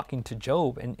talking to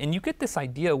Job. And you get this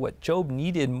idea what Job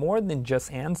needed more than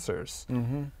just answers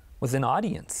was an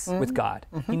audience with God.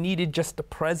 He needed just the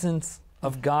presence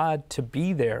of God to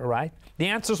be there, right? The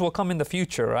answers will come in the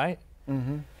future, right?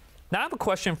 Now I have a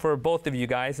question for both of you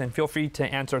guys, and feel free to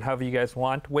answer it however you guys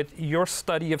want. With your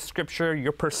study of Scripture,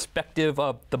 your perspective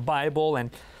of the Bible,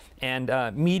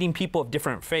 and meeting people of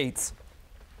different faiths,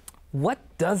 what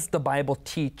does the Bible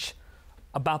teach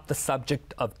about the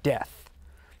subject of death?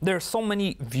 There are so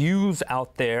many views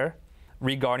out there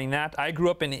regarding that. I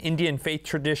grew up in an Indian faith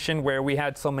tradition where we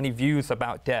had so many views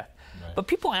about death. Right. But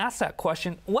people ask that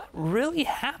question, what really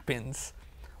happens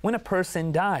when a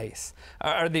person dies?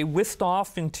 Are they whisked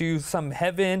off into some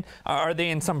heaven? Are they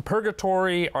in some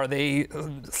purgatory? Are they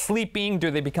sleeping? Do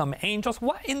they become angels?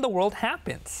 What in the world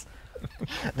happens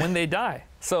when they die?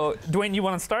 So, Dwayne, you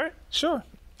want to start? Sure.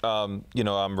 You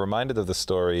know, I'm reminded of the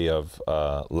story of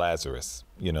Lazarus.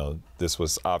 You know, this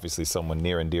was obviously someone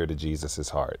near and dear to Jesus'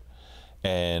 heart.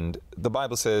 And the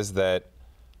Bible says that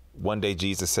one day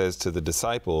Jesus says to the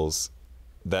disciples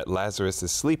that Lazarus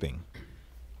is sleeping.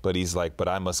 But he's like, "But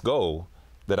I must go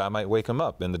that I might wake him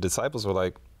up." And the disciples were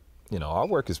like, "You know, our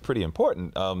work is pretty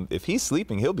important. If he's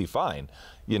sleeping, he'll be fine.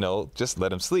 You know, just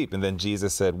let him sleep." And then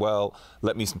Jesus said, "Well,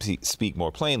 let me speak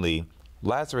more plainly.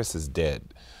 Lazarus is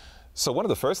dead." So one of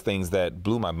the first things that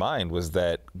blew my mind was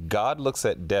that God looks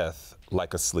at death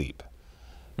like a sleep.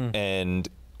 And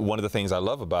one of the things I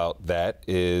love about that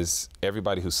is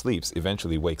everybody who sleeps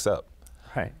eventually wakes up.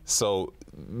 Right. So,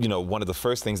 you know, one of the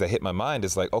first things that hit my mind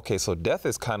is like, okay, so death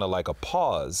is kind of like a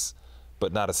pause,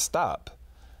 but not a stop.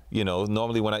 You know,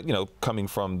 normally when coming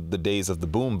from the days of the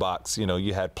boom box,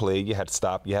 you had play, you had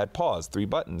stop, you had pause, 3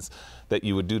 buttons that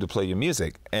you would do to play your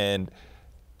music. And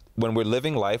when we're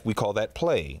living life, we call that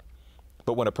play.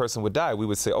 But when a person would die, we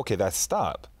would say, okay, that's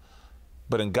stop.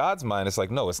 But in God's mind, it's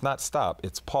like, no, it's not stop,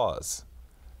 it's pause.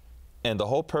 And the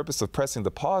whole purpose of pressing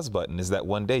the pause button is that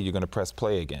one day you're going to press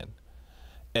play again.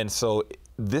 And so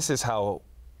this is how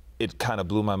it kind of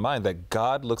blew my mind, that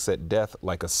God looks at death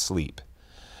like a sleep.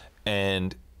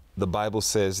 And the Bible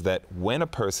says that when a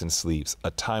person sleeps,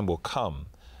 a time will come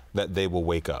that they will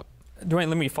wake up. Dwayne,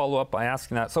 let me follow up by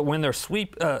asking that. So when they're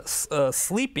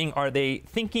sleeping, are they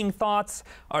thinking thoughts?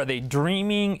 Are they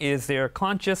dreaming? Is there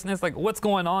consciousness? Like, what's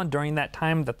going on during that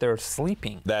time that they're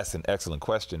sleeping? That's an excellent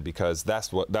question, because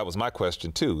that was my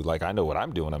question too. Like, I know what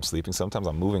I'm doing. I'm sleeping. Sometimes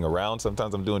I'm moving around.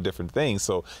 Sometimes I'm doing different things.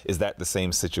 So is that the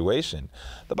same situation?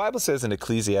 The Bible says in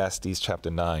Ecclesiastes chapter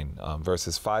 9,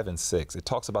 verses 5 and 6, it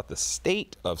talks about the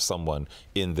state of someone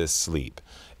in this sleep.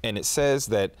 And it says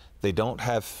that they don't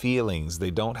have feelings,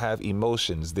 they don't have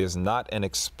emotions, there's not an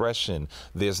expression,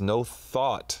 there's no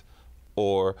thought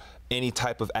or any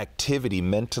type of activity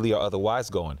mentally or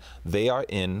otherwise going. They are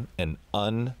in an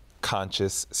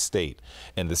unconscious state.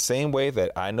 In the same way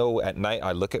that I know at night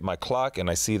I look at my clock and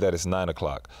I see that it's 9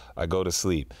 o'clock, I go to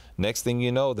sleep. Next thing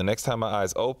you know, the next time my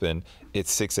eyes open,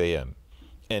 it's 6 a.m.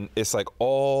 And it's like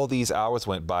all these hours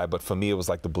went by, but for me, it was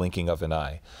like the blinking of an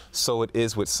eye. So it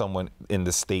is with someone in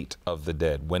the state of the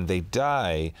dead. When they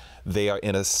die, they are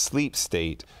in a sleep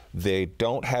state. They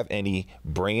don't have any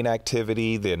brain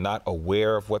activity. They're not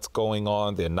aware of what's going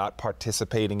on. They're not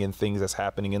participating in things that's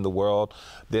happening in the world.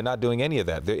 They're not doing any of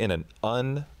that. They're in an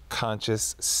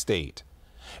unconscious state.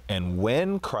 And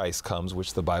when Christ comes,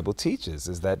 which the Bible teaches,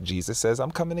 is that Jesus says,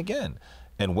 I'm coming again.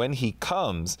 And when he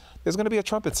comes, there's going to be a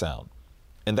trumpet sound.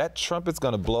 And that trumpet's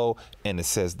going to blow, and it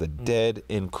says the dead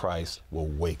in Christ will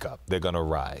wake up. They're going to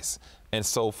rise. And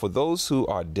so for those who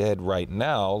are dead right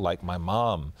now, like my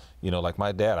mom, like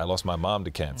my dad, I lost my mom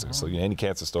to cancer. So any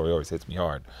cancer story always hits me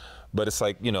hard. But it's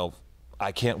like,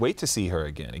 I can't wait to see her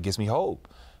again. It gives me hope.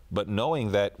 But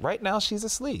knowing that right now she's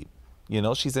asleep,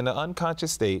 she's in an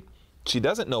unconscious state. She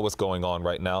doesn't know what's going on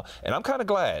right now. And I'm kind of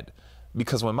glad,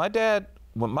 because when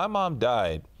my mom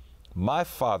died, my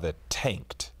father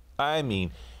tanked. I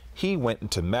mean, he went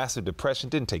into massive depression,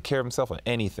 didn't take care of himself or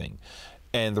anything.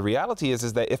 And the reality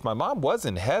is that if my mom was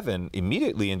in heaven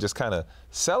immediately and just kind of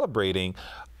celebrating,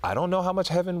 I don't know how much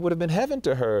heaven would have been heaven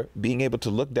to her, being able to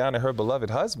look down at her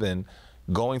beloved husband,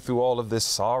 going through all of this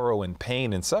sorrow and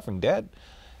pain and suffering. Dad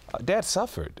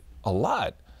suffered a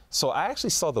lot. So I actually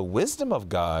saw the wisdom of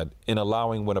God in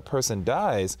allowing when a person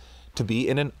dies to be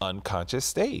in an unconscious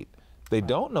state. They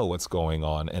don't know what's going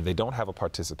on, and they don't have a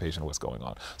participation of what's going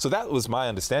on. So that was my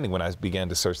understanding when I began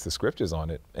to search the scriptures on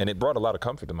it, and it brought a lot of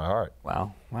comfort to my heart.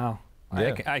 Wow.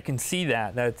 Yeah. I can see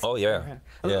that. Oh, yeah.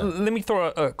 Let me throw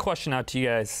a question out to you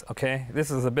guys, okay?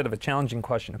 This is a bit of a challenging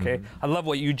question, okay? I love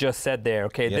what you just said there,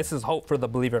 okay? Yeah. This is hope for the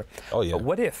believer. Oh, yeah. But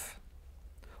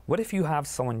what if you have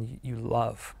someone you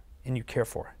love and you care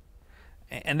for,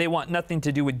 and they want nothing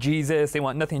to do with Jesus, they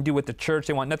want nothing to do with the church,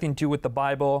 they want nothing to do with the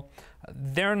Bible.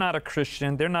 They're not a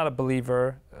Christian, they're not a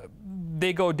believer.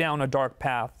 They go down a dark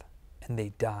path and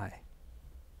they die.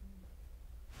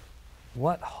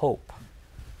 What hope?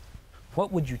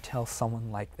 What would you tell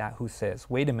someone like that who says,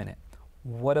 wait a minute,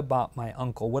 what about my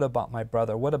uncle? What about my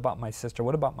brother? What about my sister?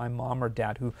 What about my mom or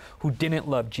dad who didn't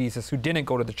love Jesus, who didn't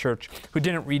go to the church, who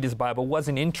didn't read his Bible,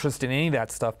 wasn't interested in any of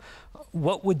that stuff?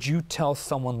 What would you tell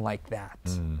someone like that?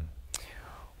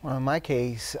 Well, in my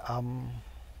case, I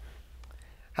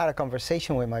had a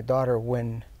conversation with my daughter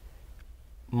when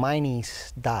my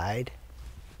niece died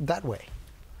that way.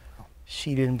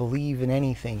 She didn't believe in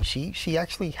anything. She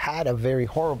actually had a very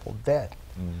horrible death.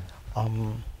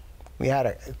 We had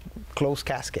a closed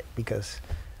casket because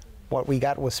what we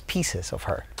got was pieces of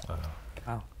her.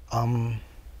 Wow.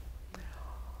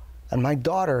 And my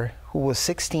daughter, who was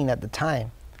 16 at the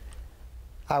time,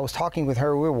 I was talking with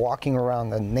her, we were walking around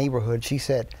the neighborhood. She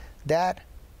said, Dad,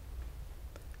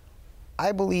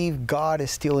 I believe God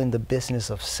is still in the business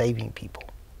of saving people.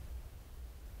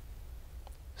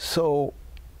 So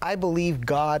I believe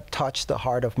God touched the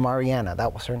heart of Mariana,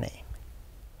 that was her name.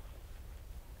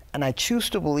 And I choose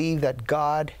to believe that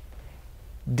God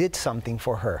did something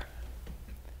for her.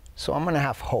 So I'm going to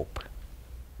have hope.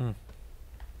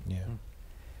 Yeah.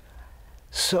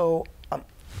 So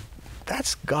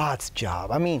that's God's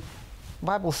job. I mean, the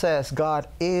Bible says God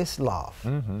is love.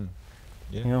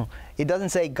 Yeah. It doesn't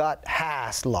say God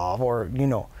has love or,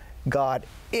 God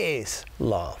is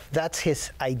love. That's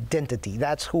his identity.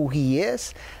 That's who he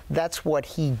is. That's what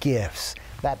he gives.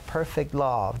 That perfect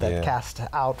love that casts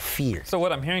out fear. So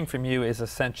what I'm hearing from you is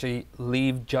essentially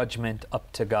leave judgment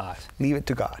up to God. Leave it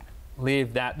to God.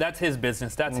 Leave that. That's his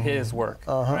business. That's his work,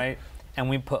 right? And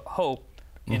we put hope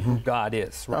in who God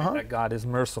is, right? That God is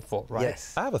merciful, right?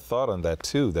 Yes. I have a thought on that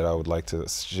too that I would like to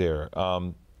share.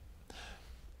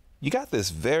 You got this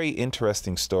very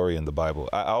interesting story in the Bible.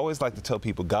 I always like to tell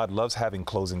people God loves having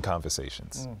closing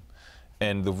conversations.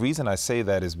 And the reason I say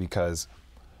that is because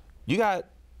you got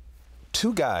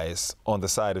two guys on the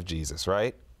side of Jesus,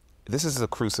 right? This is a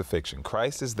crucifixion.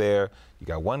 Christ is there. You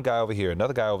got one guy over here,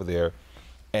 another guy over there.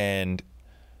 And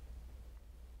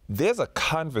there's a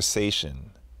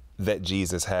conversation that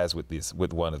Jesus has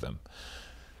with one of them.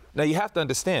 Now you have to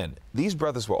understand, these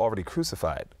brothers were already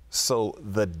crucified. So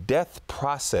the death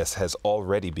process has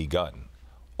already begun.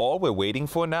 All we're waiting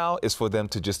for now is for them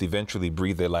to just eventually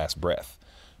breathe their last breath.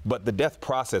 But the death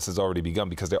process has already begun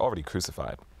because they're already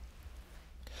crucified.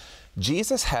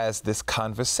 Jesus has this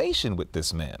conversation with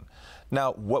this man.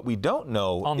 Now, what we don't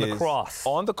know on the cross.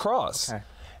 On the cross. Okay.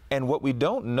 And what we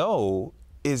don't know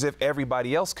is if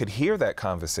everybody else could hear that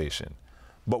conversation.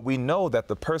 But we know that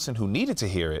the person who needed to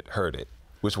hear it heard it,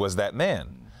 which was that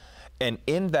man. And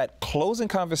in that closing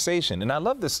conversation, and I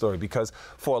love this story because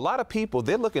for a lot of people,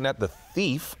 they're looking at the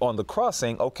thief on the cross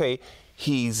saying, okay,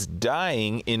 he's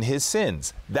dying in his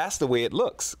sins. That's the way it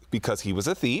looks because he was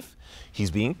a thief,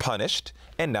 he's being punished,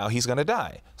 and now he's going to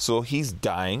die. So he's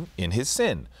dying in his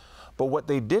sin. But what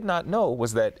they did not know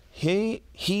was that he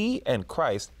and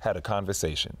Christ had a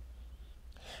conversation.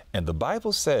 And the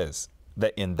Bible says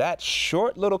that in that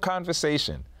short little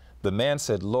conversation, the man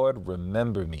said, Lord,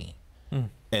 remember me.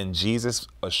 And Jesus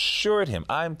assured him,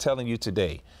 I'm telling you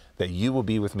today that you will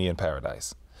be with me in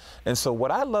paradise. And so what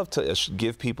I love to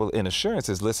give people in assurance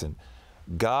is, listen,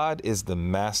 God is the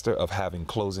master of having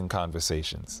closing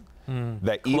conversations.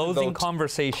 That closing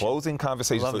conversations. Closing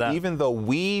conversations. So that. Even though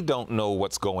we don't know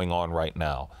what's going on right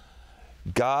now,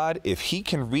 God, if he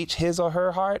can reach his or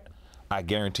her heart, I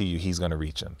guarantee you he's going to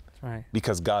reach him. Right.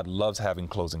 Because God loves having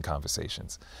closing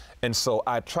conversations. And so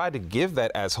I try to give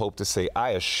that as hope to say, I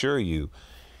assure you,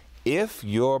 if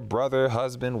your brother,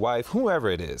 husband, wife, whoever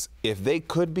it is, if they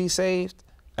could be saved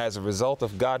as a result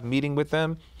of God meeting with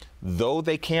them, though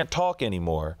they can't talk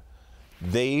anymore,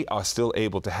 they are still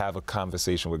able to have a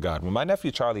conversation with God. When my nephew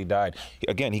Charlie died,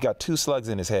 again, he got 2 slugs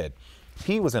in his head.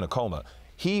 He was in a coma.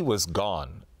 He was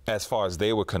gone as far as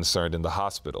they were concerned in the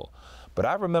hospital. But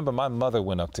I remember my mother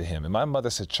went up to him and my mother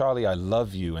said, Charlie, I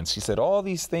love you. And she said all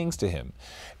these things to him.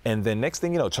 And then next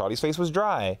thing you know, Charlie's face was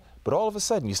dry, but all of a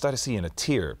sudden you started seeing a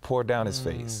tear pour down his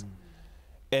face.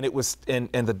 And it was, and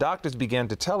the doctors began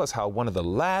to tell us how one of the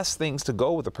last things to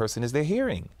go with a person is their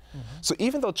hearing. So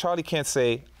even though Charlie can't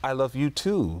say, I love you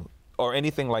too, or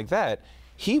anything like that,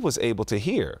 he was able to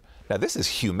hear. Now this is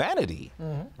humanity.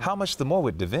 How much the more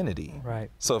with divinity? Right.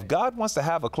 So if God wants to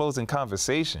have a closing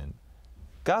conversation,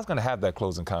 God's going to have that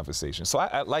closing conversation. So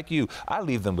I, like you, I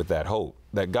leave them with that hope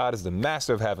that God is the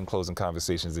master of having closing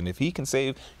conversations. And if he can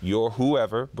save your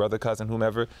whoever, brother, cousin,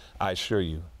 whomever, I assure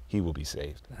you, he will be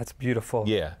saved. That's beautiful.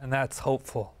 Yeah. And that's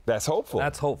hopeful. That's hopeful.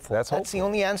 That's hopeful. That's hopeful. That's the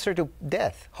only answer to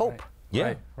death, hope. Right. Yeah.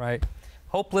 Right, right.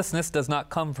 Hopelessness does not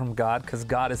come from God because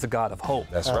God is a God of hope.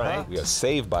 That's right. We are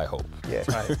saved by hope. Yes.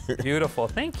 Right. Beautiful.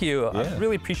 Thank you. I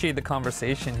really appreciate the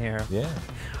conversation here. Yeah.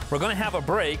 We're going to have a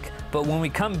break, but when we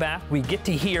come back, we get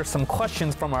to hear some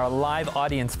questions from our live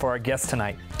audience for our guest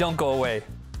tonight. Don't go away.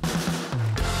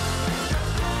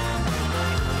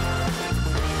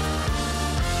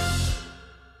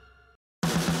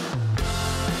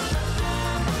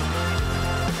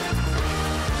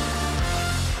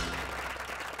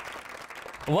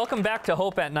 Welcome back to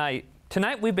Hope at Night.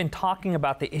 Tonight we've been talking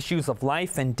about the issues of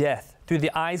life and death through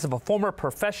the eyes of a former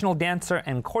professional dancer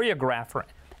and choreographer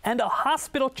and a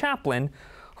hospital chaplain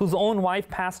whose own wife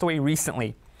passed away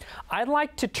recently. I'd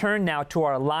like to turn now to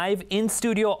our live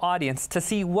in-studio audience to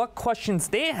see what questions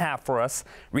they have for us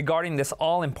regarding this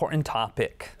all-important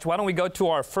topic. So why don't we go to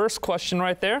our first question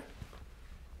right there?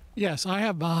 Yes, I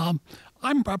have. I'm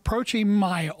approaching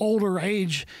my older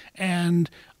age, and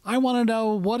I want to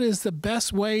know what is the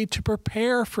best way to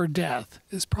prepare for death.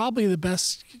 It's probably the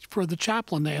best for the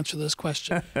chaplain to answer this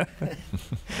question.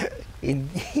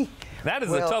 That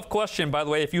is a tough question, by the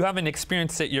way, if you haven't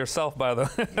experienced it yourself, by the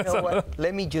way. You know what?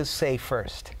 Let me just say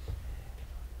first,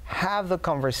 have the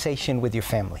conversation with your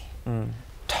family.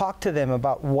 Talk to them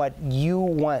about what you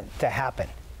want to happen.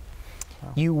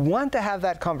 You want to have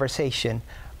that conversation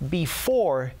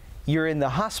before you're in the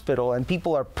hospital and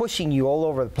people are pushing you all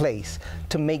over the place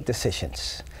to make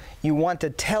decisions. You want to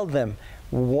tell them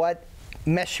what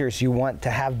measures you want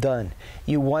to have done.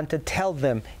 You want to tell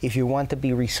them if you want to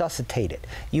be resuscitated.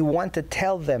 You want to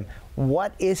tell them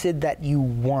what is it that you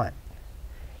want.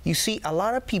 You see, a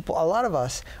lot of people, a lot of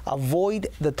us avoid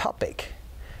the topic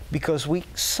because we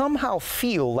somehow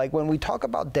feel like when we talk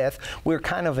about death, we're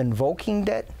kind of invoking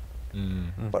death.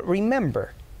 But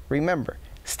remember,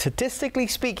 statistically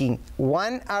speaking,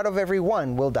 1 out of every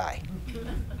 1 will die.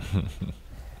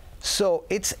 So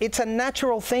it's a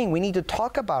natural thing. We need to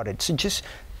talk about it. So just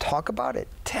talk about it.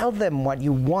 Tell them what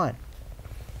you want.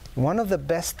 One of the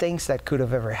best things that could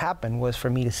have ever happened was for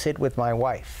me to sit with my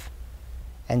wife.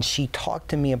 And she talked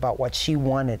to me about what she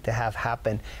wanted to have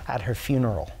happen at her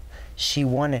funeral. She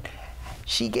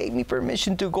gave me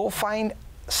permission to go find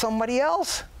somebody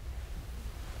else.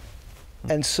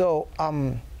 And so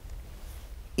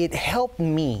it helped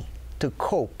me to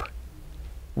cope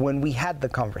when we had the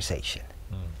conversation.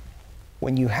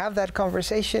 When you have that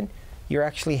conversation, you're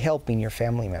actually helping your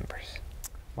family members.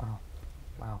 Wow.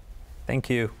 Wow. Thank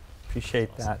you.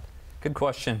 Appreciate that. Good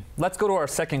question. Let's go to our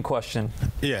second question.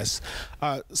 Yes.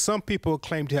 Some people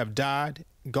claim to have died,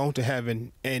 gone to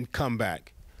heaven, and come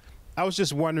back. I was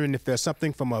just wondering if there's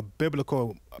something from a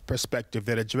biblical perspective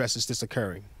that addresses this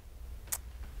occurring.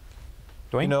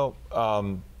 Dwayne? You know,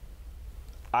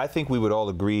 I think we would all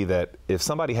agree that if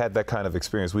somebody had that kind of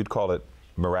experience, we'd call it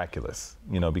miraculous,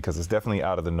 you know, because it's definitely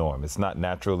out of the norm. It's not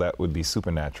natural. That would be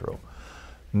supernatural.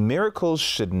 Miracles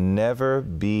should never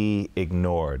be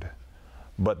ignored,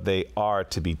 but they are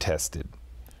to be tested.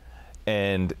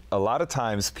 And a lot of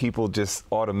times people just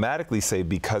automatically say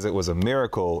because it was a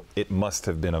miracle, it must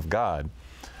have been of God.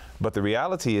 But the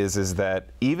reality is that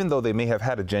even though they may have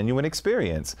had a genuine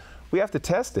experience, we have to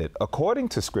test it according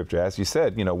to Scripture. As you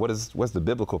said, you know, what's the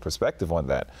biblical perspective on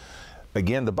that?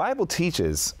 Again, the Bible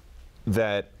teaches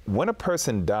that when a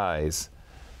person dies,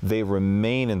 they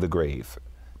remain in the grave.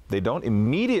 They don't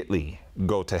immediately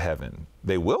go to heaven.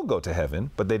 They will go to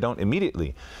heaven, but they don't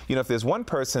immediately. You know, if there's one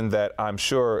person that I'm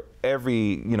sure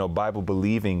every, you know,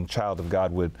 Bible-believing child of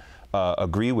God would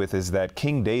agree with, is that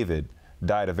King David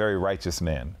died a very righteous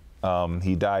man.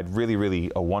 He died really,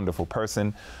 really a wonderful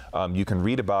person. You can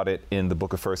read about it in the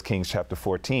book of 1 Kings chapter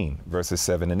 14, verses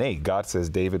 7 and 8. God says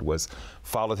David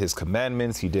followed his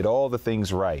commandments. He did all the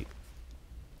things right.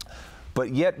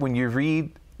 But yet when you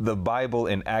read the Bible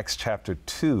in Acts chapter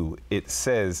 2, it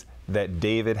says that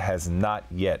David has not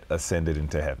yet ascended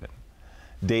into heaven.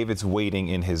 David's waiting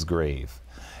in his grave.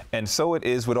 And so it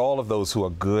is with all of those who are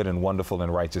good and wonderful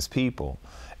and righteous people.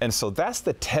 And so that's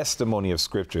the testimony of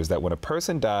Scripture, is that when a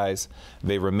person dies,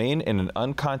 they remain in an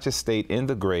unconscious state in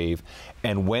the grave.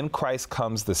 And when Christ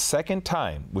comes the second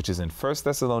time, which is in 1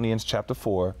 Thessalonians chapter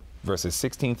 4, verses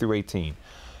 16 through 18,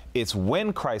 it's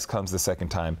when Christ comes the second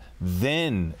time,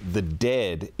 then the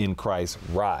dead in Christ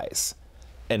rise.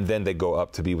 And then they go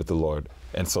up to be with the Lord.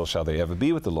 And so shall they ever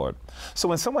be with the Lord. So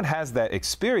when someone has that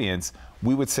experience,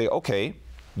 we would say, okay,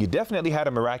 you definitely had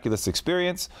a miraculous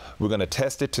experience. We're going to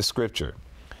test it to Scripture.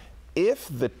 If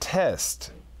the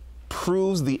test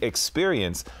proves the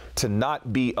experience to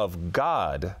not be of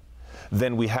God,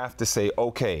 then we have to say,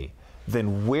 okay,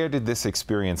 then where did this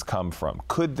experience come from?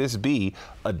 Could this be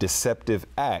a deceptive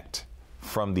act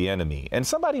from the enemy? And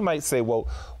somebody might say, well,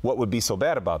 what would be so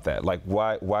bad about that? Like,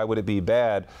 why would it be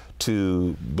bad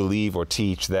to believe or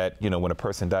teach that, you know, when a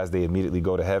person dies, they immediately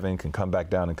go to heaven, can come back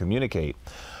down and communicate?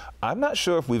 I'm not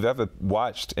sure if we've ever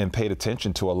watched and paid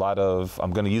attention to a lot of,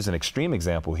 I'm going to use an extreme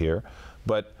example here,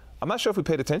 but I'm not sure if we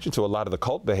paid attention to a lot of the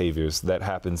cult behaviors that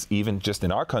happens even just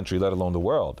in our country, let alone the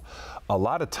world. A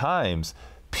lot of times,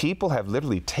 people have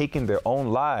literally taken their own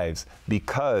lives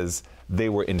because they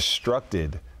were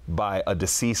instructed by a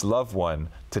deceased loved one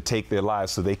to take their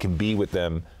lives so they can be with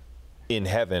them in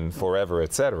heaven forever,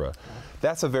 etc.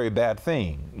 That's a very bad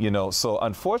thing, you know. So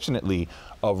unfortunately,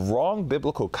 a wrong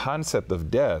biblical concept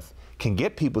of death can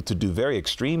get people to do very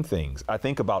extreme things. I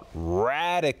think about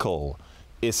radical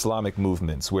Islamic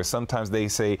movements where sometimes they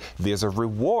say there's a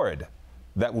reward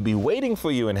that will be waiting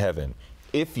for you in heaven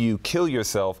if you kill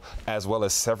yourself, as well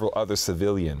as several other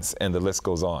civilians, and the list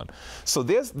goes on. So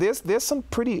there's some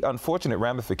pretty unfortunate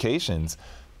ramifications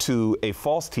to a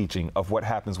false teaching of what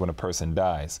happens when a person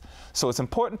dies. So it's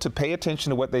important to pay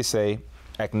attention to what they say,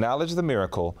 acknowledge the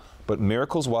miracle, but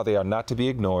miracles, while they are not to be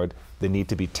ignored, they need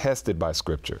to be tested by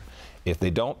Scripture. If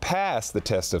they don't pass the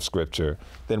test of Scripture,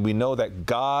 then we know that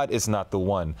God is not the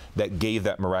one that gave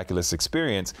that miraculous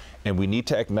experience, and we need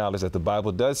to acknowledge that the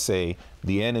Bible does say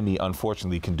the enemy,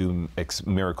 unfortunately, can do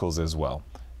miracles as well,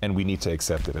 and we need to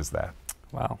accept it as that.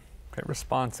 Wow. Great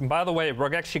response. And by the way,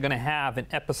 we're actually going to have an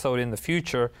episode in the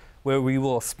future where we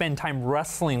will spend time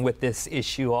wrestling with this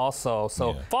issue also.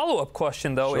 So follow-up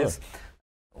question, though, is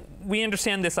we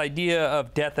understand this idea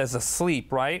of death as a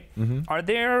sleep, right? Are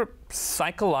there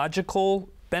psychological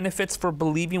benefits for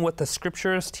believing what the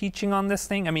scripture is teaching on this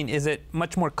thing? I mean, is it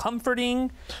much more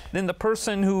comforting than the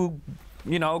person who,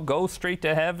 you know, goes straight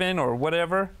to heaven or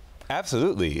whatever?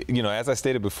 Absolutely. You know, as I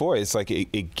stated before, it's like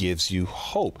it gives you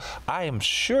hope. I am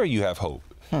sure you have hope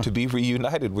to be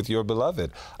reunited with your beloved.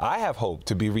 I have hope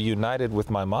to be reunited with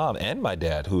my mom and my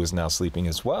dad, who is now sleeping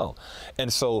as well.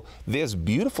 And so there's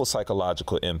beautiful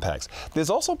psychological impacts. There's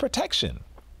also protection.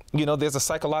 You know, there's a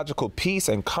psychological peace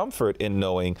and comfort in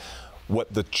knowing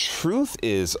what the truth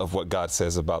is of what God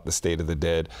says about the state of the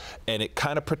dead, and it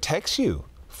kind of protects you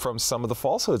from some of the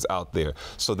falsehoods out there.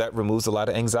 So that removes a lot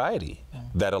of anxiety.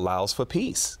 That allows for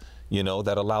peace, you know,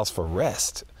 that allows for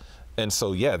rest. And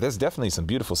so, yeah, there's definitely some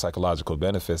beautiful psychological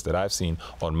benefits that I've seen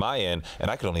on my end,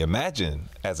 and I can only imagine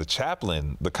as a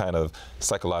chaplain the kind of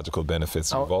psychological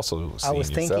benefits you've also seen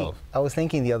yourself. I was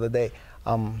thinking the other day,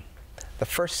 the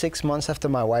first 6 months after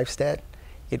my wife's death,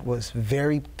 it was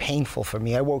very painful for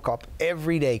me. I woke up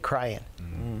every day crying,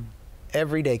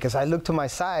 every day, because I looked to my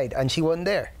side and she wasn't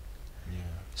there.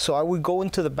 So I would go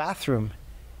into the bathroom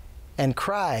and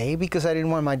cry because I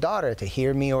didn't want my daughter to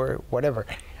hear me or whatever.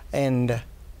 And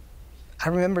I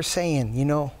remember saying, you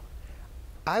know,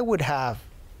 I would have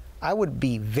a lot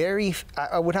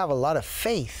of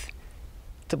faith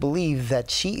to believe that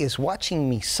she is watching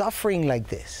me suffering like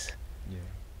this.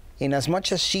 In as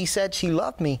much as she said she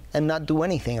loved me and not do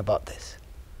anything about this.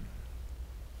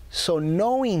 So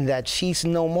knowing that she's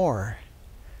no more,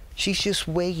 she's just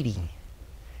waiting,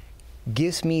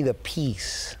 gives me the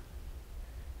peace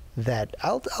that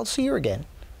I'll see her again.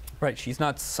 Right, she's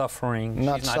not suffering.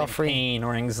 She's not in pain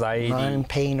or anxiety. Not in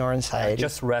pain or anxiety.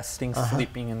 Just resting,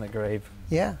 sleeping in the grave.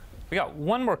 Yeah. We got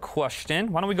one more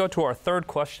question. Why don't we go to our third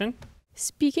question?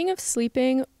 Speaking of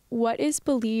sleeping, what is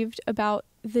believed about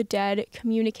the dead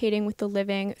communicating with the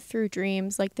living through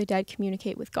dreams, like the dead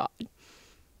communicate with God?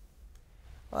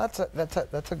 Well,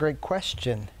 that's a great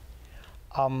question.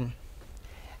 And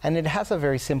it has a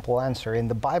very simple answer, and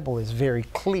the Bible is very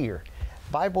clear.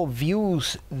 Bible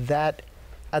views that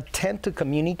attempt to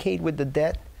communicate with the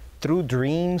dead through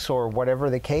dreams or whatever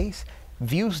the case,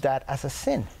 views that as a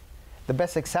sin. The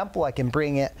best example I can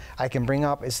bring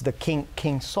up is the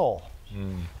King Saul.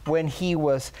 When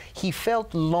he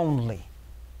felt lonely.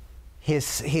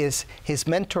 His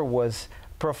mentor was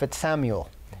Prophet Samuel,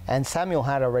 and Samuel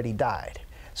had already died.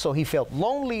 So he felt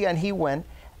lonely, and he went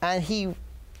and he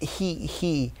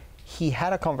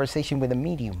had a conversation with a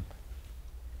medium.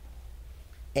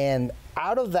 And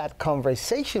out of that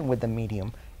conversation with the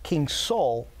medium, King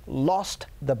Saul lost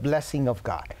the blessing of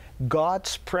God.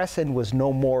 God's presence was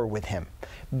no more with him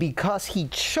because he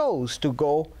chose to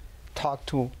go talk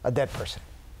to a dead person.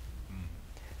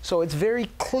 So it's very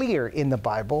clear in the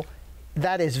Bible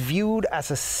that is viewed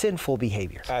as a sinful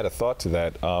behavior. I had a thought to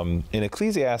that. In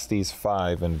Ecclesiastes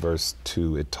 5 and verse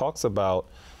 2, it talks about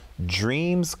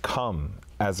dreams come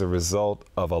as a result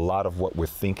of a lot of what we're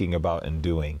thinking about and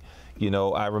doing. You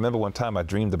know, I remember one time I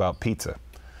dreamed about pizza.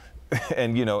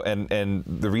 And, you know, and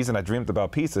the reason I dreamed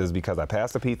about pizza is because I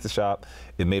passed a pizza shop.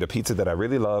 It made a pizza that I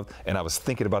really loved, and I was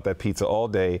thinking about that pizza all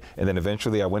day. And then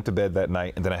eventually I went to bed that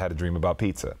night, and then I had a dream about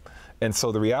pizza. And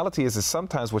so the reality is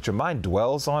sometimes what your mind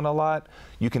dwells on a lot,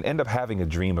 you can end up having a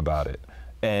dream about it.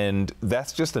 And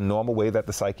that's just a normal way that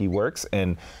the psyche works.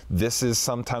 And this is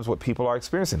sometimes what people are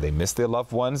experiencing. They miss their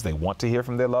loved ones. They want to hear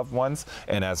from their loved ones.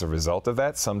 And as a result of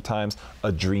that, sometimes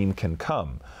a dream can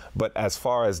come. But as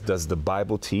far as does the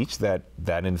Bible teach that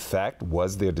in fact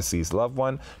was their deceased loved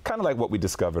one, kind of like what we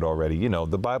discovered already, you know,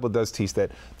 the Bible does teach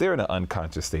that they're in an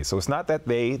unconscious state. So it's not that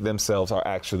they themselves are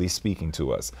actually speaking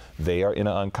to us. They are in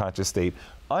an unconscious state,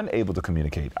 unable to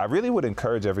communicate. I really would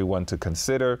encourage everyone to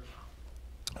consider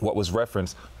what was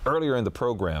referenced earlier in the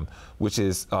program, which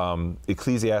is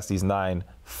Ecclesiastes 9,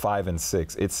 5 and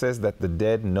 6. It says that the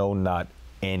dead know not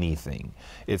anything.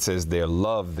 It says their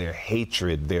love, their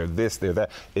hatred, their this, their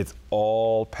that, it's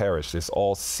all perished. It's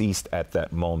all ceased at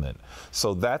that moment.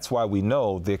 So that's why we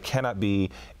know there cannot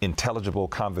be intelligible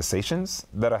conversations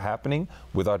that are happening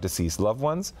with our deceased loved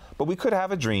ones, but we could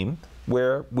have a dream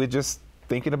where we're just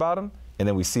thinking about them and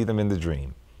then we see them in the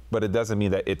dream. But it doesn't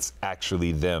mean that it's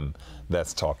actually them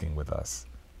that's talking with us.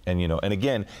 And, you know, and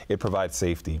again, it provides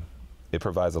safety. It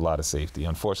provides a lot of safety.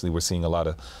 Unfortunately, we're seeing a lot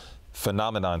of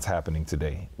phenomenons happening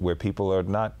today where people are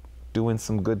not doing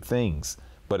some good things,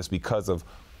 but it's because of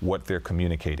what they're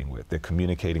communicating with. They're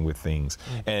communicating with things.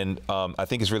 And I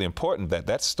think it's really important that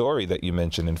that story that you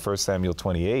mentioned in 1 Samuel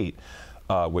 28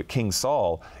 with King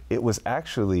Saul, it was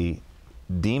actually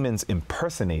demons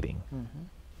impersonating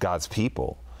God's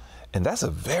people. And that's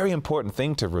a very important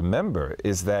thing to remember,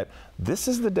 is that this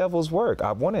is the devil's work.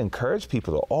 I want to encourage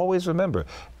people to always remember,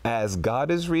 as God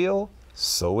is real,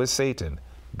 so is Satan.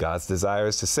 God's desire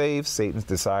is to save, Satan's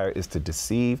desire is to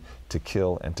deceive, to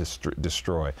kill, and to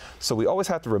destroy. So we always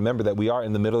have to remember that we are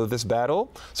in the middle of this battle,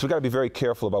 so we got to be very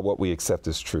careful about what we accept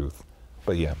as truth.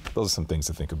 But yeah, those are some things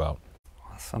to think about.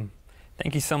 Awesome.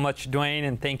 Thank you so much, Dwayne,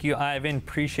 and thank you, Ivan.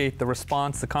 Appreciate the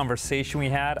response, the conversation we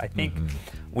had. I think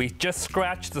we just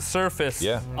scratched the surface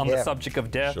on the subject of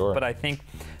death, but I think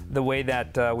the way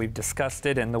that we've discussed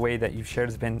it and the way that you've shared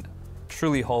has been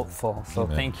truly hopeful. So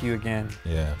thank you again.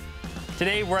 Yeah.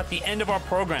 Today, we're at the end of our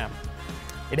program.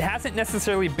 It hasn't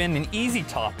necessarily been an easy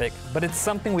topic, but it's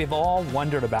something we've all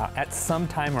wondered about at some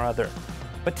time or other.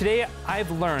 But today,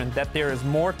 I've learned that there is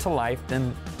more to life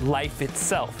than life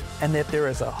itself, and that there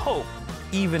is a hope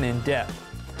even in death.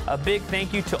 A big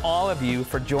thank you to all of you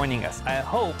for joining us. I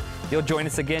hope you'll join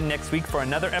us again next week for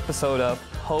another episode of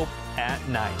Hope at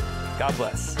Night. God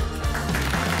bless.